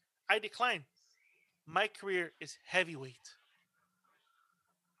of it, I decline. My career is heavyweight."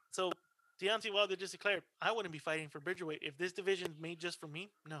 So Deontay Wilder just declared, I wouldn't be fighting for Bridgerweight. If this division's made just for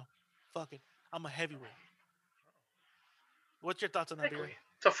me, no. Fuck it. I'm a heavyweight. What's your thoughts on that, Barry?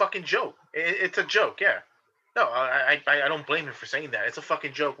 It's a fucking joke. It's a joke, yeah. No, I don't blame him for saying that. It's a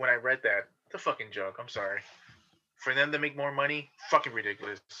fucking joke when I read that. It's a fucking joke. I'm sorry. For them to make more money, fucking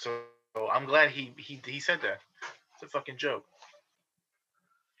ridiculous. So I'm glad he said that. It's a fucking joke.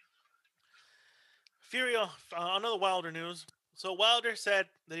 Fury, another Wilder news. So Wilder said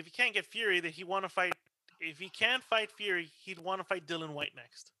that if he can't get Fury, that he want to fight. If he can't fight Fury, he'd want to fight Dylan White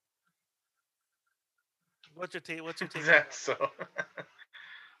next. What's your take? What's your take on that? That's so.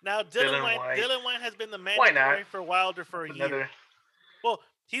 Now Dylan White. Dylan White has been the Why not? mandatory for Wilder for a year. Another Well,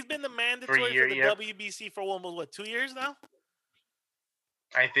 he's been the mandatory year, for the yep. WBC for almost what 2 years now,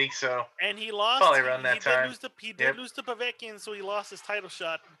 I think so. and he lost. Probably around that he time. did lose to Povetkin, so he lost his title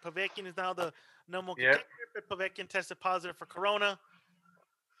shot. Povetkin is now the number one Yep. contender, but Povetkin tested positive for Corona.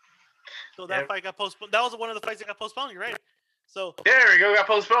 So that Yep. fight got postponed. That was one of the fights that got postponed, you're right? So There we go. Got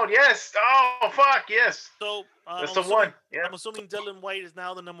postponed. Yes. Oh fuck. Yes. So That's the one. Yeah. I'm assuming Dylan White is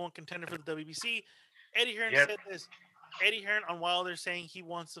now the number one contender for the WBC. Eddie Hearn Yep. said this. Eddie Hearn on Wilder saying he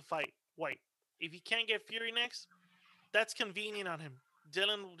wants to fight White. If he can't get Fury next, that's convenient on him.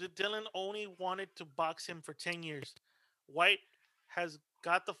 Dylan only wanted to box him for 10 years. White has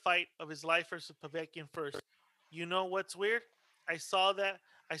got the fight of his life versus Povetkin first. You know what's weird? I saw that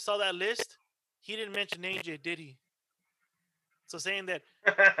list. He didn't mention AJ, did he? So saying that,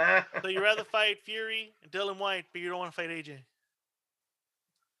 so you rather fight Fury and Dylan White, but you don't want to fight AJ.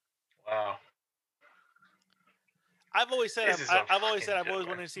 Wow. I've always said This is I've a always fucking wanted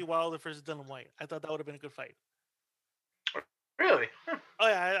joke. to see Wilder versus Dylan White. I thought that would have been a good fight. Really? Oh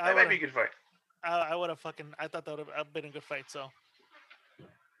yeah, That might be a good fight. I would have I thought that would have been a good fight. So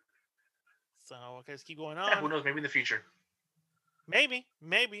okay, let's keep going on. Yeah, who knows? Maybe in the future. Maybe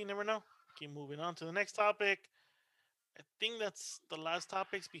you never know. Keep moving on to the next topic. I think that's the last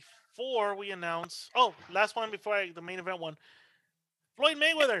topics before we announce. Oh, last one before the main event one. Floyd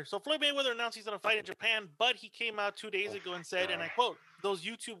Mayweather. So Floyd Mayweather announced he's going to fight in Japan, but he came out 2 days ago and said, and I quote, "Those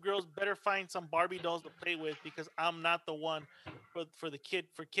YouTube girls better find some Barbie dolls to play with because I'm not the one for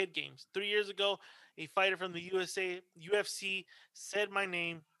kid games." 3 years ago, a fighter from the UFC said my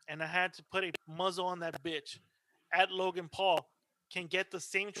name, and I had to put a muzzle on that bitch. At Logan Paul can get the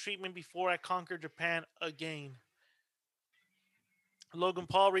same treatment before I conquer Japan again. Logan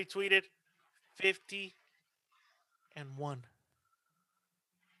Paul retweeted 50-1.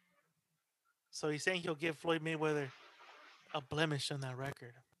 So he's saying he'll give Floyd Mayweather a blemish on that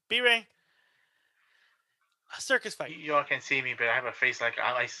record. B-Ray, a circus fight. Y'all can see me, but I have a face like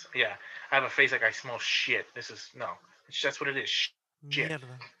I have a face like I smell shit. This is that's what it is. Shit.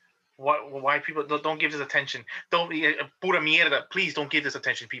 Mierda. Why people don't give this attention? Don't pura mierda. Please don't give this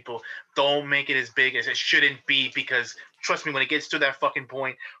attention, people. Don't make it as big as it shouldn't be because trust me, when it gets to that fucking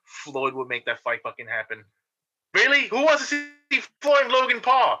point, Floyd will make that fight fucking happen. Really? Who wants to see Floyd and Logan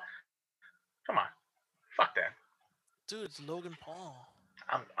Paul? Come on, fuck that. Dude, it's Logan Paul.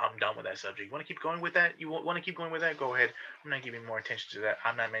 I'm done with that subject. You want to keep going with that? You want to keep going with that? Go ahead. I'm not giving more attention to that.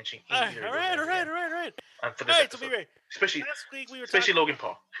 I'm not mentioning either. All right. For this episode. So B-Ray, especially last week we were Logan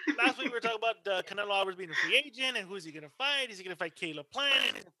Paul. Last week we were talking about Canelo Alvarez being a free agent and who's he going to fight? Is he going to fight Caleb Plant? Is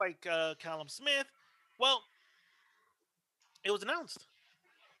he going to fight Callum Smith? Well, it was announced.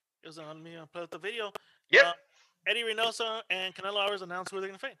 Let me play up the video. Yep. Eddie Reynoso and Canelo Alvarez announced who they're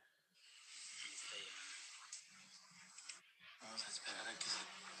going to fight.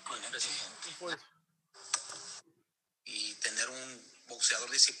 Y tener un boxeador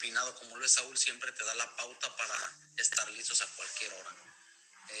disciplinado como lo es Saúl siempre te da la pauta para estar listos a cualquier hora.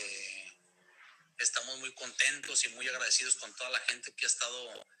 Estamos muy contentos y muy agradecidos con toda la gente que ha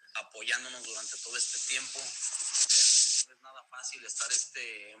estado apoyándonos durante todo este tiempo. Realmente no es nada fácil estar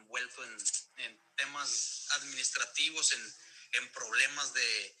envuelto en temas administrativos, en problemas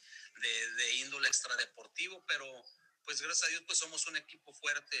de índole extradeportivo, pero pues gracias a Dios pues somos un equipo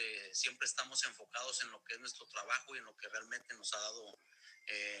fuerte, siempre estamos enfocados en lo que es nuestro trabajo y en lo que realmente nos ha dado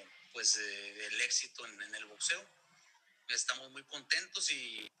el éxito en el boxeo. Estamos muy contentos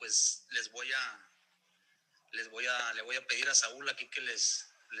y pues le voy a pedir a Saúl aquí que les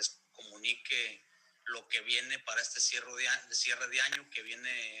comunique lo que viene para este cierre de año, que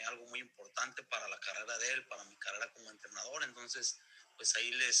viene algo muy importante para la carrera de él, para mi carrera como entrenador. Entonces pues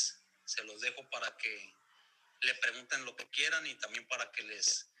ahí se los dejo para que le pregunten lo que quieran y también para que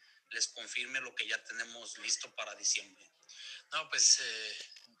les confirme lo que ya tenemos listo para diciembre. No, pues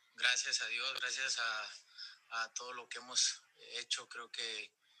gracias a Dios, gracias a todo lo que hemos hecho, creo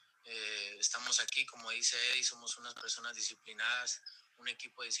que estamos aquí, como dice Eddie, somos unas personas disciplinadas, un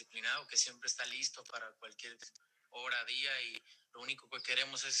equipo disciplinado que siempre está listo para cualquier hora, día, y lo único que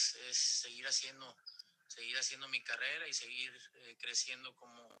queremos es seguir haciendo mi carrera y seguir creciendo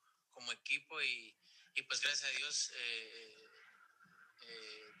como equipo y pues gracias a Dios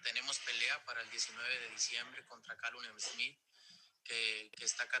tenemos pelea para el 19 de diciembre contra Callum Smith, que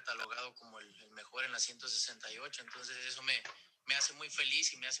está catalogado como el mejor en la 168. Entonces eso me hace muy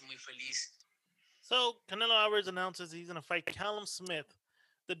feliz y me hace muy feliz So Canelo Alvarez announces he's going to fight Callum Smith,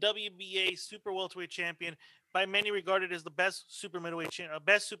 the WBA super welterweight champion, by many regarded as the best super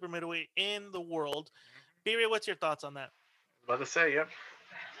middleweight in the world. B-Ray, what's your thoughts on that? About to say, yep.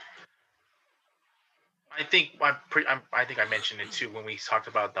 I think I mentioned it too when we talked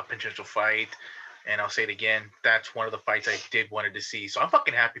about the potential fight, and I'll say it again. That's one of the fights I did wanted to see, so I'm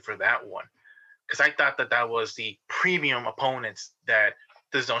fucking happy for that one because I thought that was the premium opponents that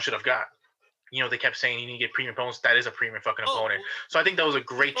the zone should have got. You know, they kept saying you need to get premium opponents. That is a premium fucking opponent. So I think that was a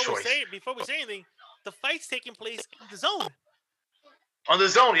great choice. Before we say anything, the fight's taking place in the zone. On the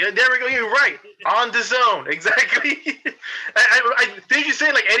zone, yeah, there we go. You're right. On the zone, exactly. I think you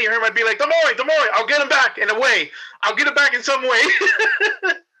say like Eddie Hearn might be like, don't worry, I'll get him back in a way. I'll get him back in some way.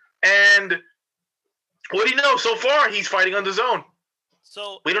 And what do you know? So far, he's fighting on the zone.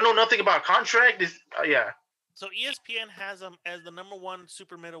 So we don't know nothing about contract. Yeah. So ESPN has him as the number 1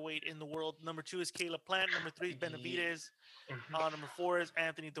 super middleweight in the world. Number 2 is Caleb Plant. Number 3 is Benavidez. Number 4 is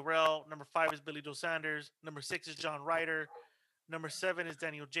Anthony Durrell. Number 5 is Billy Joe Sanders. Number 6 is John Ryder. Number 7 is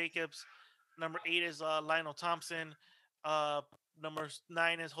Daniel Jacobs. Number 8 is Lionel Thompson. Number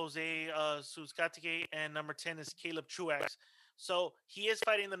 9 is Jose Suzcategui, and number 10 is Caleb Truax. So he is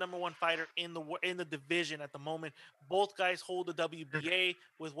fighting the number 1 fighter in the division at the moment. Both guys hold the WBA,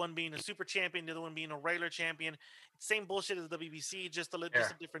 with one being a super champion, the other one being a regular champion. Same bullshit as the WBC, just a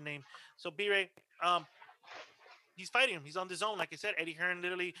different name. So B-Ray, he's fighting him. He's on the zone, like I said. Eddie Hearn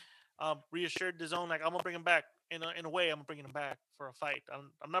literally reassured the zone, like, I'm gonna bring him back in a way. I'm bringing him back for a fight.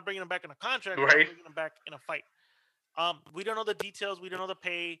 I'm not bringing him back in a contract. Right. I'm bringing him back in a fight. We don't know the details. We don't know the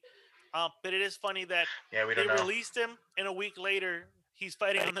pay. But it is funny that they released him, and a week later he's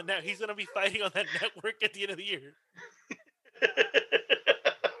fighting on the net. He's gonna be fighting on that network at the end of the year.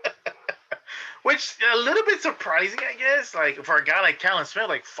 Which a little bit surprising, I guess. Like for a guy like Callum Smith,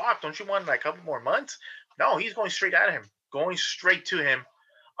 like fuck, don't you want like a couple more months? No, he's going straight at him, going straight to him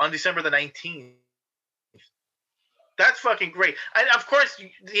on December the 19th. That's fucking great. And of course,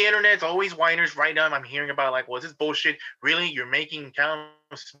 the internet's always whiners right now. I'm hearing about like, well, this bullshit. Really, you're making Callum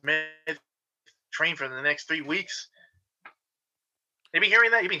Smith train for the next 3 weeks? You've been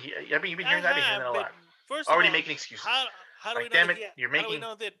hearing that? You've been hearing that? I've been hearing that a lot. Already making excuses. How do we know? Damn it, you're making.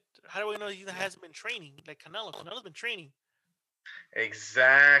 How do we know he hasn't been training like Canelo? Canelo's been training.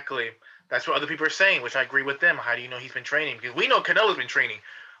 Exactly. That's what other people are saying, which I agree with them. How do you know he's been training? Because we know Canelo's been training.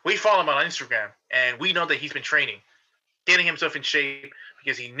 We follow him on Instagram, and we know that he's been training, getting himself in shape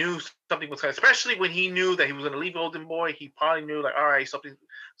because he knew something was coming. Especially when he knew that he was going to leave Golden Boy, he probably knew like, all right,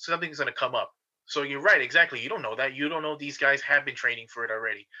 something's going to come up. So you're right, exactly. You don't know that. You don't know these guys have been training for it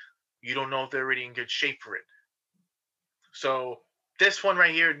already. You don't know if they're already in good shape for it. So this one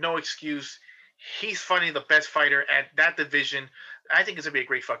right here, no excuse. He's fighting the best fighter at that division. I think it's going to be a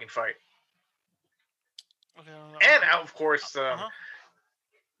great fucking fight. Okay, and of course,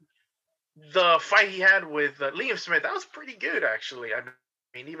 the fight he had with Liam Smith, that was pretty good, actually. I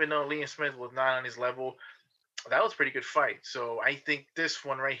mean, even though Liam Smith was not on his level, that was a pretty good fight. So I think this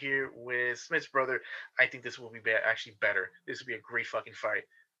one right here with Smith's brother, I think this will be actually better. This will be a great fucking fight.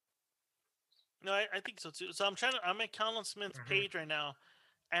 No, I think so too. So I'm at Callum Smith's page right now,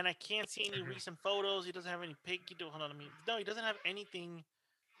 and I can't see any recent photos. He doesn't have any pic. Hold on, no, he doesn't have anything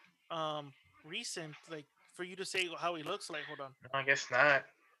recent, like for you to say how he looks like. Hold on. No, I guess not.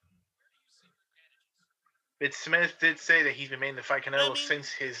 But Smith did say that he's been making the fight Canelo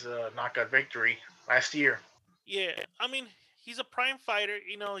since his knockout victory last year. Yeah, I mean, he's a prime fighter.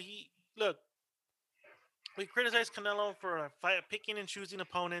 You know, we criticize Canelo for picking and choosing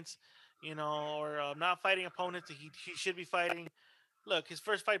opponents, you know, or not fighting opponents that he should be fighting. Look, his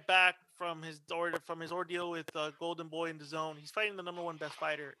first fight back from his ordeal with Golden Boy in the zone, he's fighting the number 1 best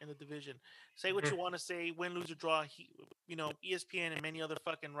fighter in the division. Say what you want to say, win, lose, or draw. ESPN and many other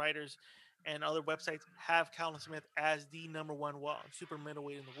fucking writers and other websites have Callum Smith as the number 1 super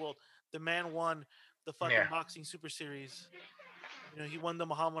middleweight in the world. The man won the fucking boxing super series. You know, he won the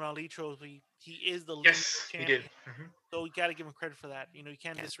Muhammad Ali trophy. He is the champion. He did. So we got to give him credit for that. You know, you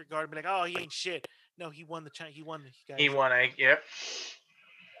can't disregard and be like, oh, he ain't shit. No, he won the he won. He won. Yep.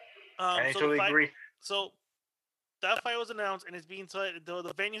 I totally agree. So that fight was announced, and it's being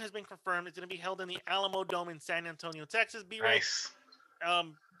the venue has been confirmed. It's going to be held in the Alamo Dome in San Antonio, Texas. Nice.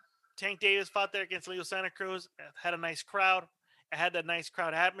 Tank Davis fought there against Leo Santa Cruz. Had a nice crowd. It had that nice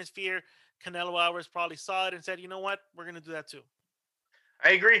crowd atmosphere. Canelo Alvarez probably saw it and said, you know what? We're going to do that too.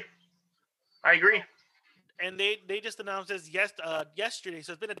 I agree. And they just announced this yesterday,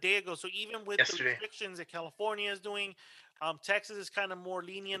 so it's been a day ago. So even with the restrictions that California is doing, Texas is kind of more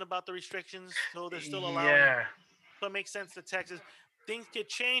lenient about the restrictions, so they're still allowing. Yeah. So it makes sense to Texas. things could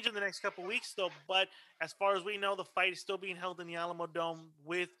change in the next couple weeks, though. But as far as we know, the fight is still being held in the Alamo Dome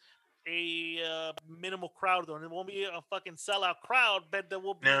with a minimal crowd, though. And it won't be a fucking sellout crowd, but there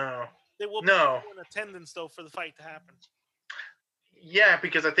will be No. people in attendance, though, for the fight to happen. Yeah,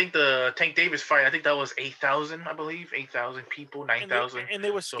 because I think the Tank Davis fight, I think that was 8,000, I believe. 8,000 people, 9,000. And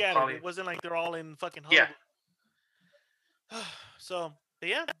they were So scattered. probably, It wasn't like they're all in fucking yeah. Hollywood. So, but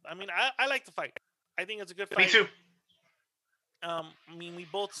yeah, I mean, I like the fight. I think it's a good fight. Me too. I mean, we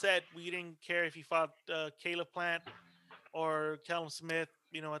both said we didn't care if he fought Caleb Plant or Callum Smith.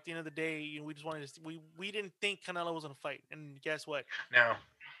 You know, at the end of the day, we just wanted to. We didn't think Canelo was gonna fight, and guess what? No.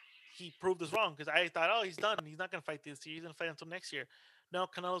 He proved us wrong, because I thought, oh, he's done. He's not gonna fight this year. He's gonna fight until next year. No,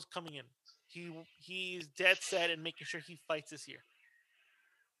 Canelo's coming in. He's dead set and making sure he fights this year.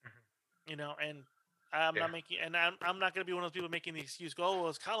 You know, and I'm not making, and I'm not gonna be one of those people making the excuse. Go, oh,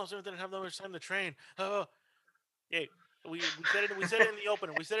 well, Callum Smith didn't have that much time to train. Oh, hey, we said it. We said it in the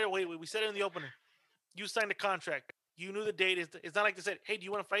opener. We said it. We said it in the opener. You signed a contract. You knew the date. It's not like they said, hey, do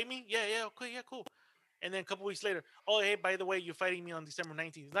you want to fight me? Yeah, okay, yeah, cool. And then a couple weeks later, oh, hey, by the way, you're fighting me on December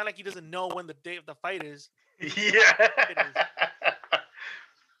 19th. It's not like he doesn't know when the date of the fight is. Yeah.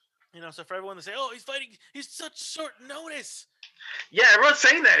 You know, so for everyone to say, oh, he's such short notice. Yeah, everyone's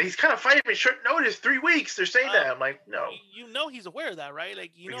saying that. He's kind of fighting at short notice, 3 weeks. They're saying that. I'm like, no. You know he's aware of that, right?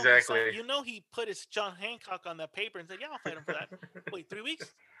 Like, you know, exactly. You know he put his John Hancock on that paper and said, yeah, I'll fight him for that. Wait, 3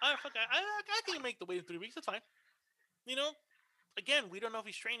 weeks? I can make the wait in 3 weeks. That's fine. You know, again, we don't know if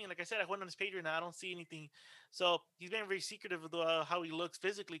he's training. Like I said, I went on his page right now. I don't see anything. So he's being very secretive of how he looks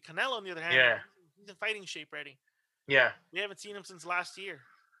physically. Canelo, on the other hand, he's in fighting shape ready. Yeah. We haven't seen him since last year.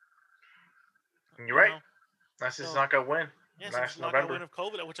 You're right. That's his knockout win. Yeah, last November. Win of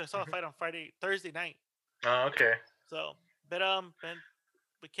COVID, which I saw a fight on Thursday night. Oh, okay. So, but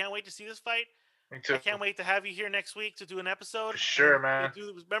we can't wait to see this fight. Me too. I can't wait to have you here next week to do an episode. For sure, man.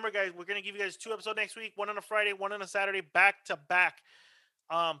 Remember, guys, we're gonna give you guys 2 episodes next week. One on a Friday, one on a Saturday, back to back.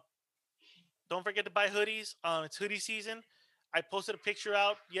 Don't forget to buy hoodies. It's hoodie season. I posted a picture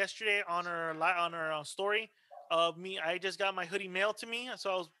out yesterday on our story of me. I just got my hoodie mailed to me,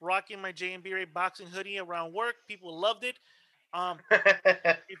 so I was rocking my J&B Ray boxing hoodie around work. People loved it.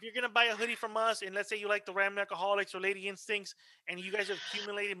 If you're gonna buy a hoodie from us, and let's say you like the Ram Alcoholics or Lady Instincts, and you guys have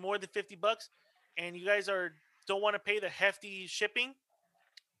accumulated more than $50, and you guys don't want to pay the hefty shipping,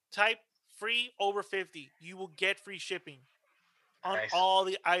 type free over 50. You will get free shipping on all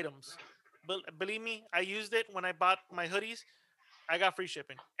the items. But believe me, I used it when I bought my hoodies. I got free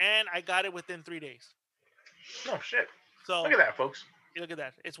shipping, and I got it within 3 days. Oh shit! So look at that, folks. Look at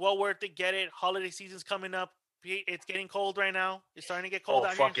that. It's well worth it. Get it. Holiday season's coming up. It's getting cold right now. It's starting to get cold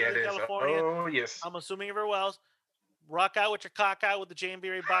out here in Southern California. Oh yes. I'm assuming everywhere else. Rock out with your cock out with the J&B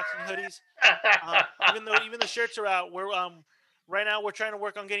Ray boxing hoodies. Even the shirts are out. We're right now we're trying to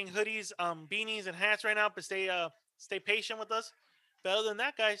work on getting hoodies, beanies, and hats right now. But stay patient with us. But other than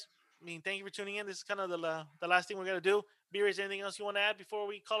that, guys, I mean, thank you for tuning in. This is kind of the last thing we're gonna do. B-Ray, is there anything else you want to add before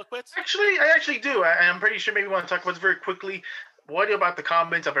we call it quits? Actually, I actually do. I'm pretty sure maybe we want to talk about this very quickly. What about the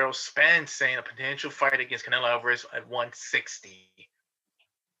comments of Errol Spence saying a potential fight against Canelo Alvarez at 160?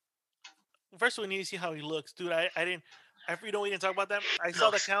 First, we need to see how he looks, dude. We didn't talk about that. I saw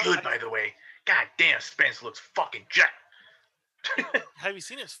the looks count. Good, by the way. God damn, Spence looks fucking jacked. Have you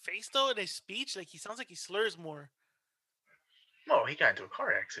seen his face though? In his speech, like he sounds like he slurs more. Oh, he got into a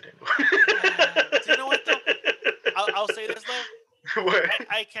car accident. You know what though? I'll say this though. What?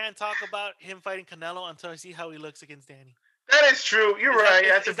 I can't talk about him fighting Canelo until I see how he looks against Danny. That is true. You're right.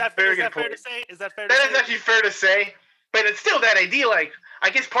 That's a very good point. Is that fair to say? That is actually fair to say. But it's still that idea. Like, I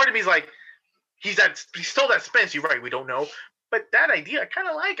guess part of me is like, he's still that Spence. You're right. We don't know. But that idea, I kind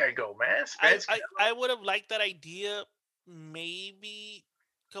of like. I go, man. Spence. I would have liked that idea maybe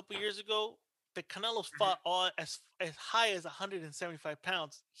a couple years ago. But Canelo's fought as high as 175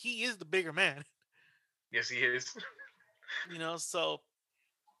 pounds. He is the bigger man. Yes, he is. You know, so.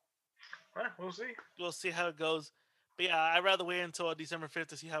 Well, we'll see. We'll see how it goes. But yeah, I'd rather wait until December 5th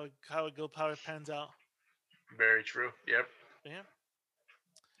to see how it pans out. Very true. Yep. Yeah.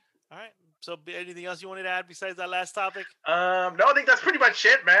 All right. So, anything else you wanted to add besides that last topic? No, I think that's pretty much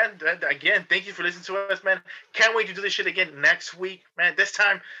it, man. Again, thank you for listening to us, man. Can't wait to do this shit again next week, man. This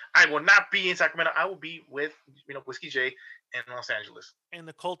time, I will not be in Sacramento. I will be with, Whiskey J in Los Angeles. In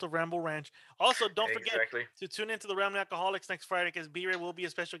the Cult of Ramble Ranch. Also, don't forget to tune into the Rambling Alcoholics next Friday because B-Ray will be a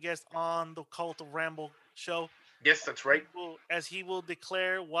special guest on the Cult of Ramble show. Yes, that's right. As he will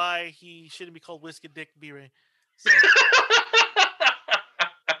declare why he shouldn't be called Whiskey Dick B-Ray. So,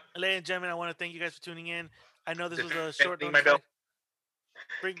 ladies and gentlemen, I want to thank you guys for tuning in. I know this was a short notice.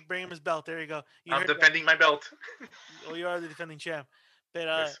 Bring him his belt. There you go. I'm defending my belt. Oh, you are the defending champ. But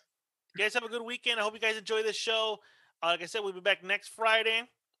Yes. you guys have a good weekend. I hope you guys enjoy this show. Like I said, we'll be back next Friday,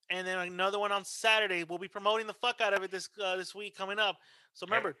 and then another one on Saturday. We'll be promoting the fuck out of it this week coming up. So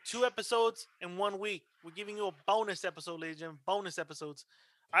remember, 2 episodes in 1 week. We're giving you a bonus episode, ladies and gentlemen. Bonus episodes.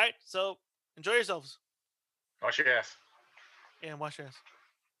 All right, so enjoy yourselves. Wash your ass. And wash your ass.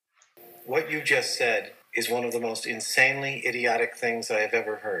 What you just said is one of the most insanely idiotic things I have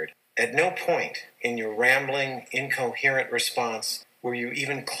ever heard. At no point in your rambling, incoherent response were you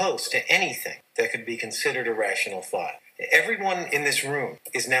even close to anything that could be considered a rational thought. Everyone in this room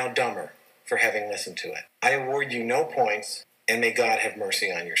is now dumber for having listened to it. I award you no points, and may God have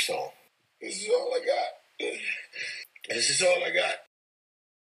mercy on your soul. This is all I got. This is all I got.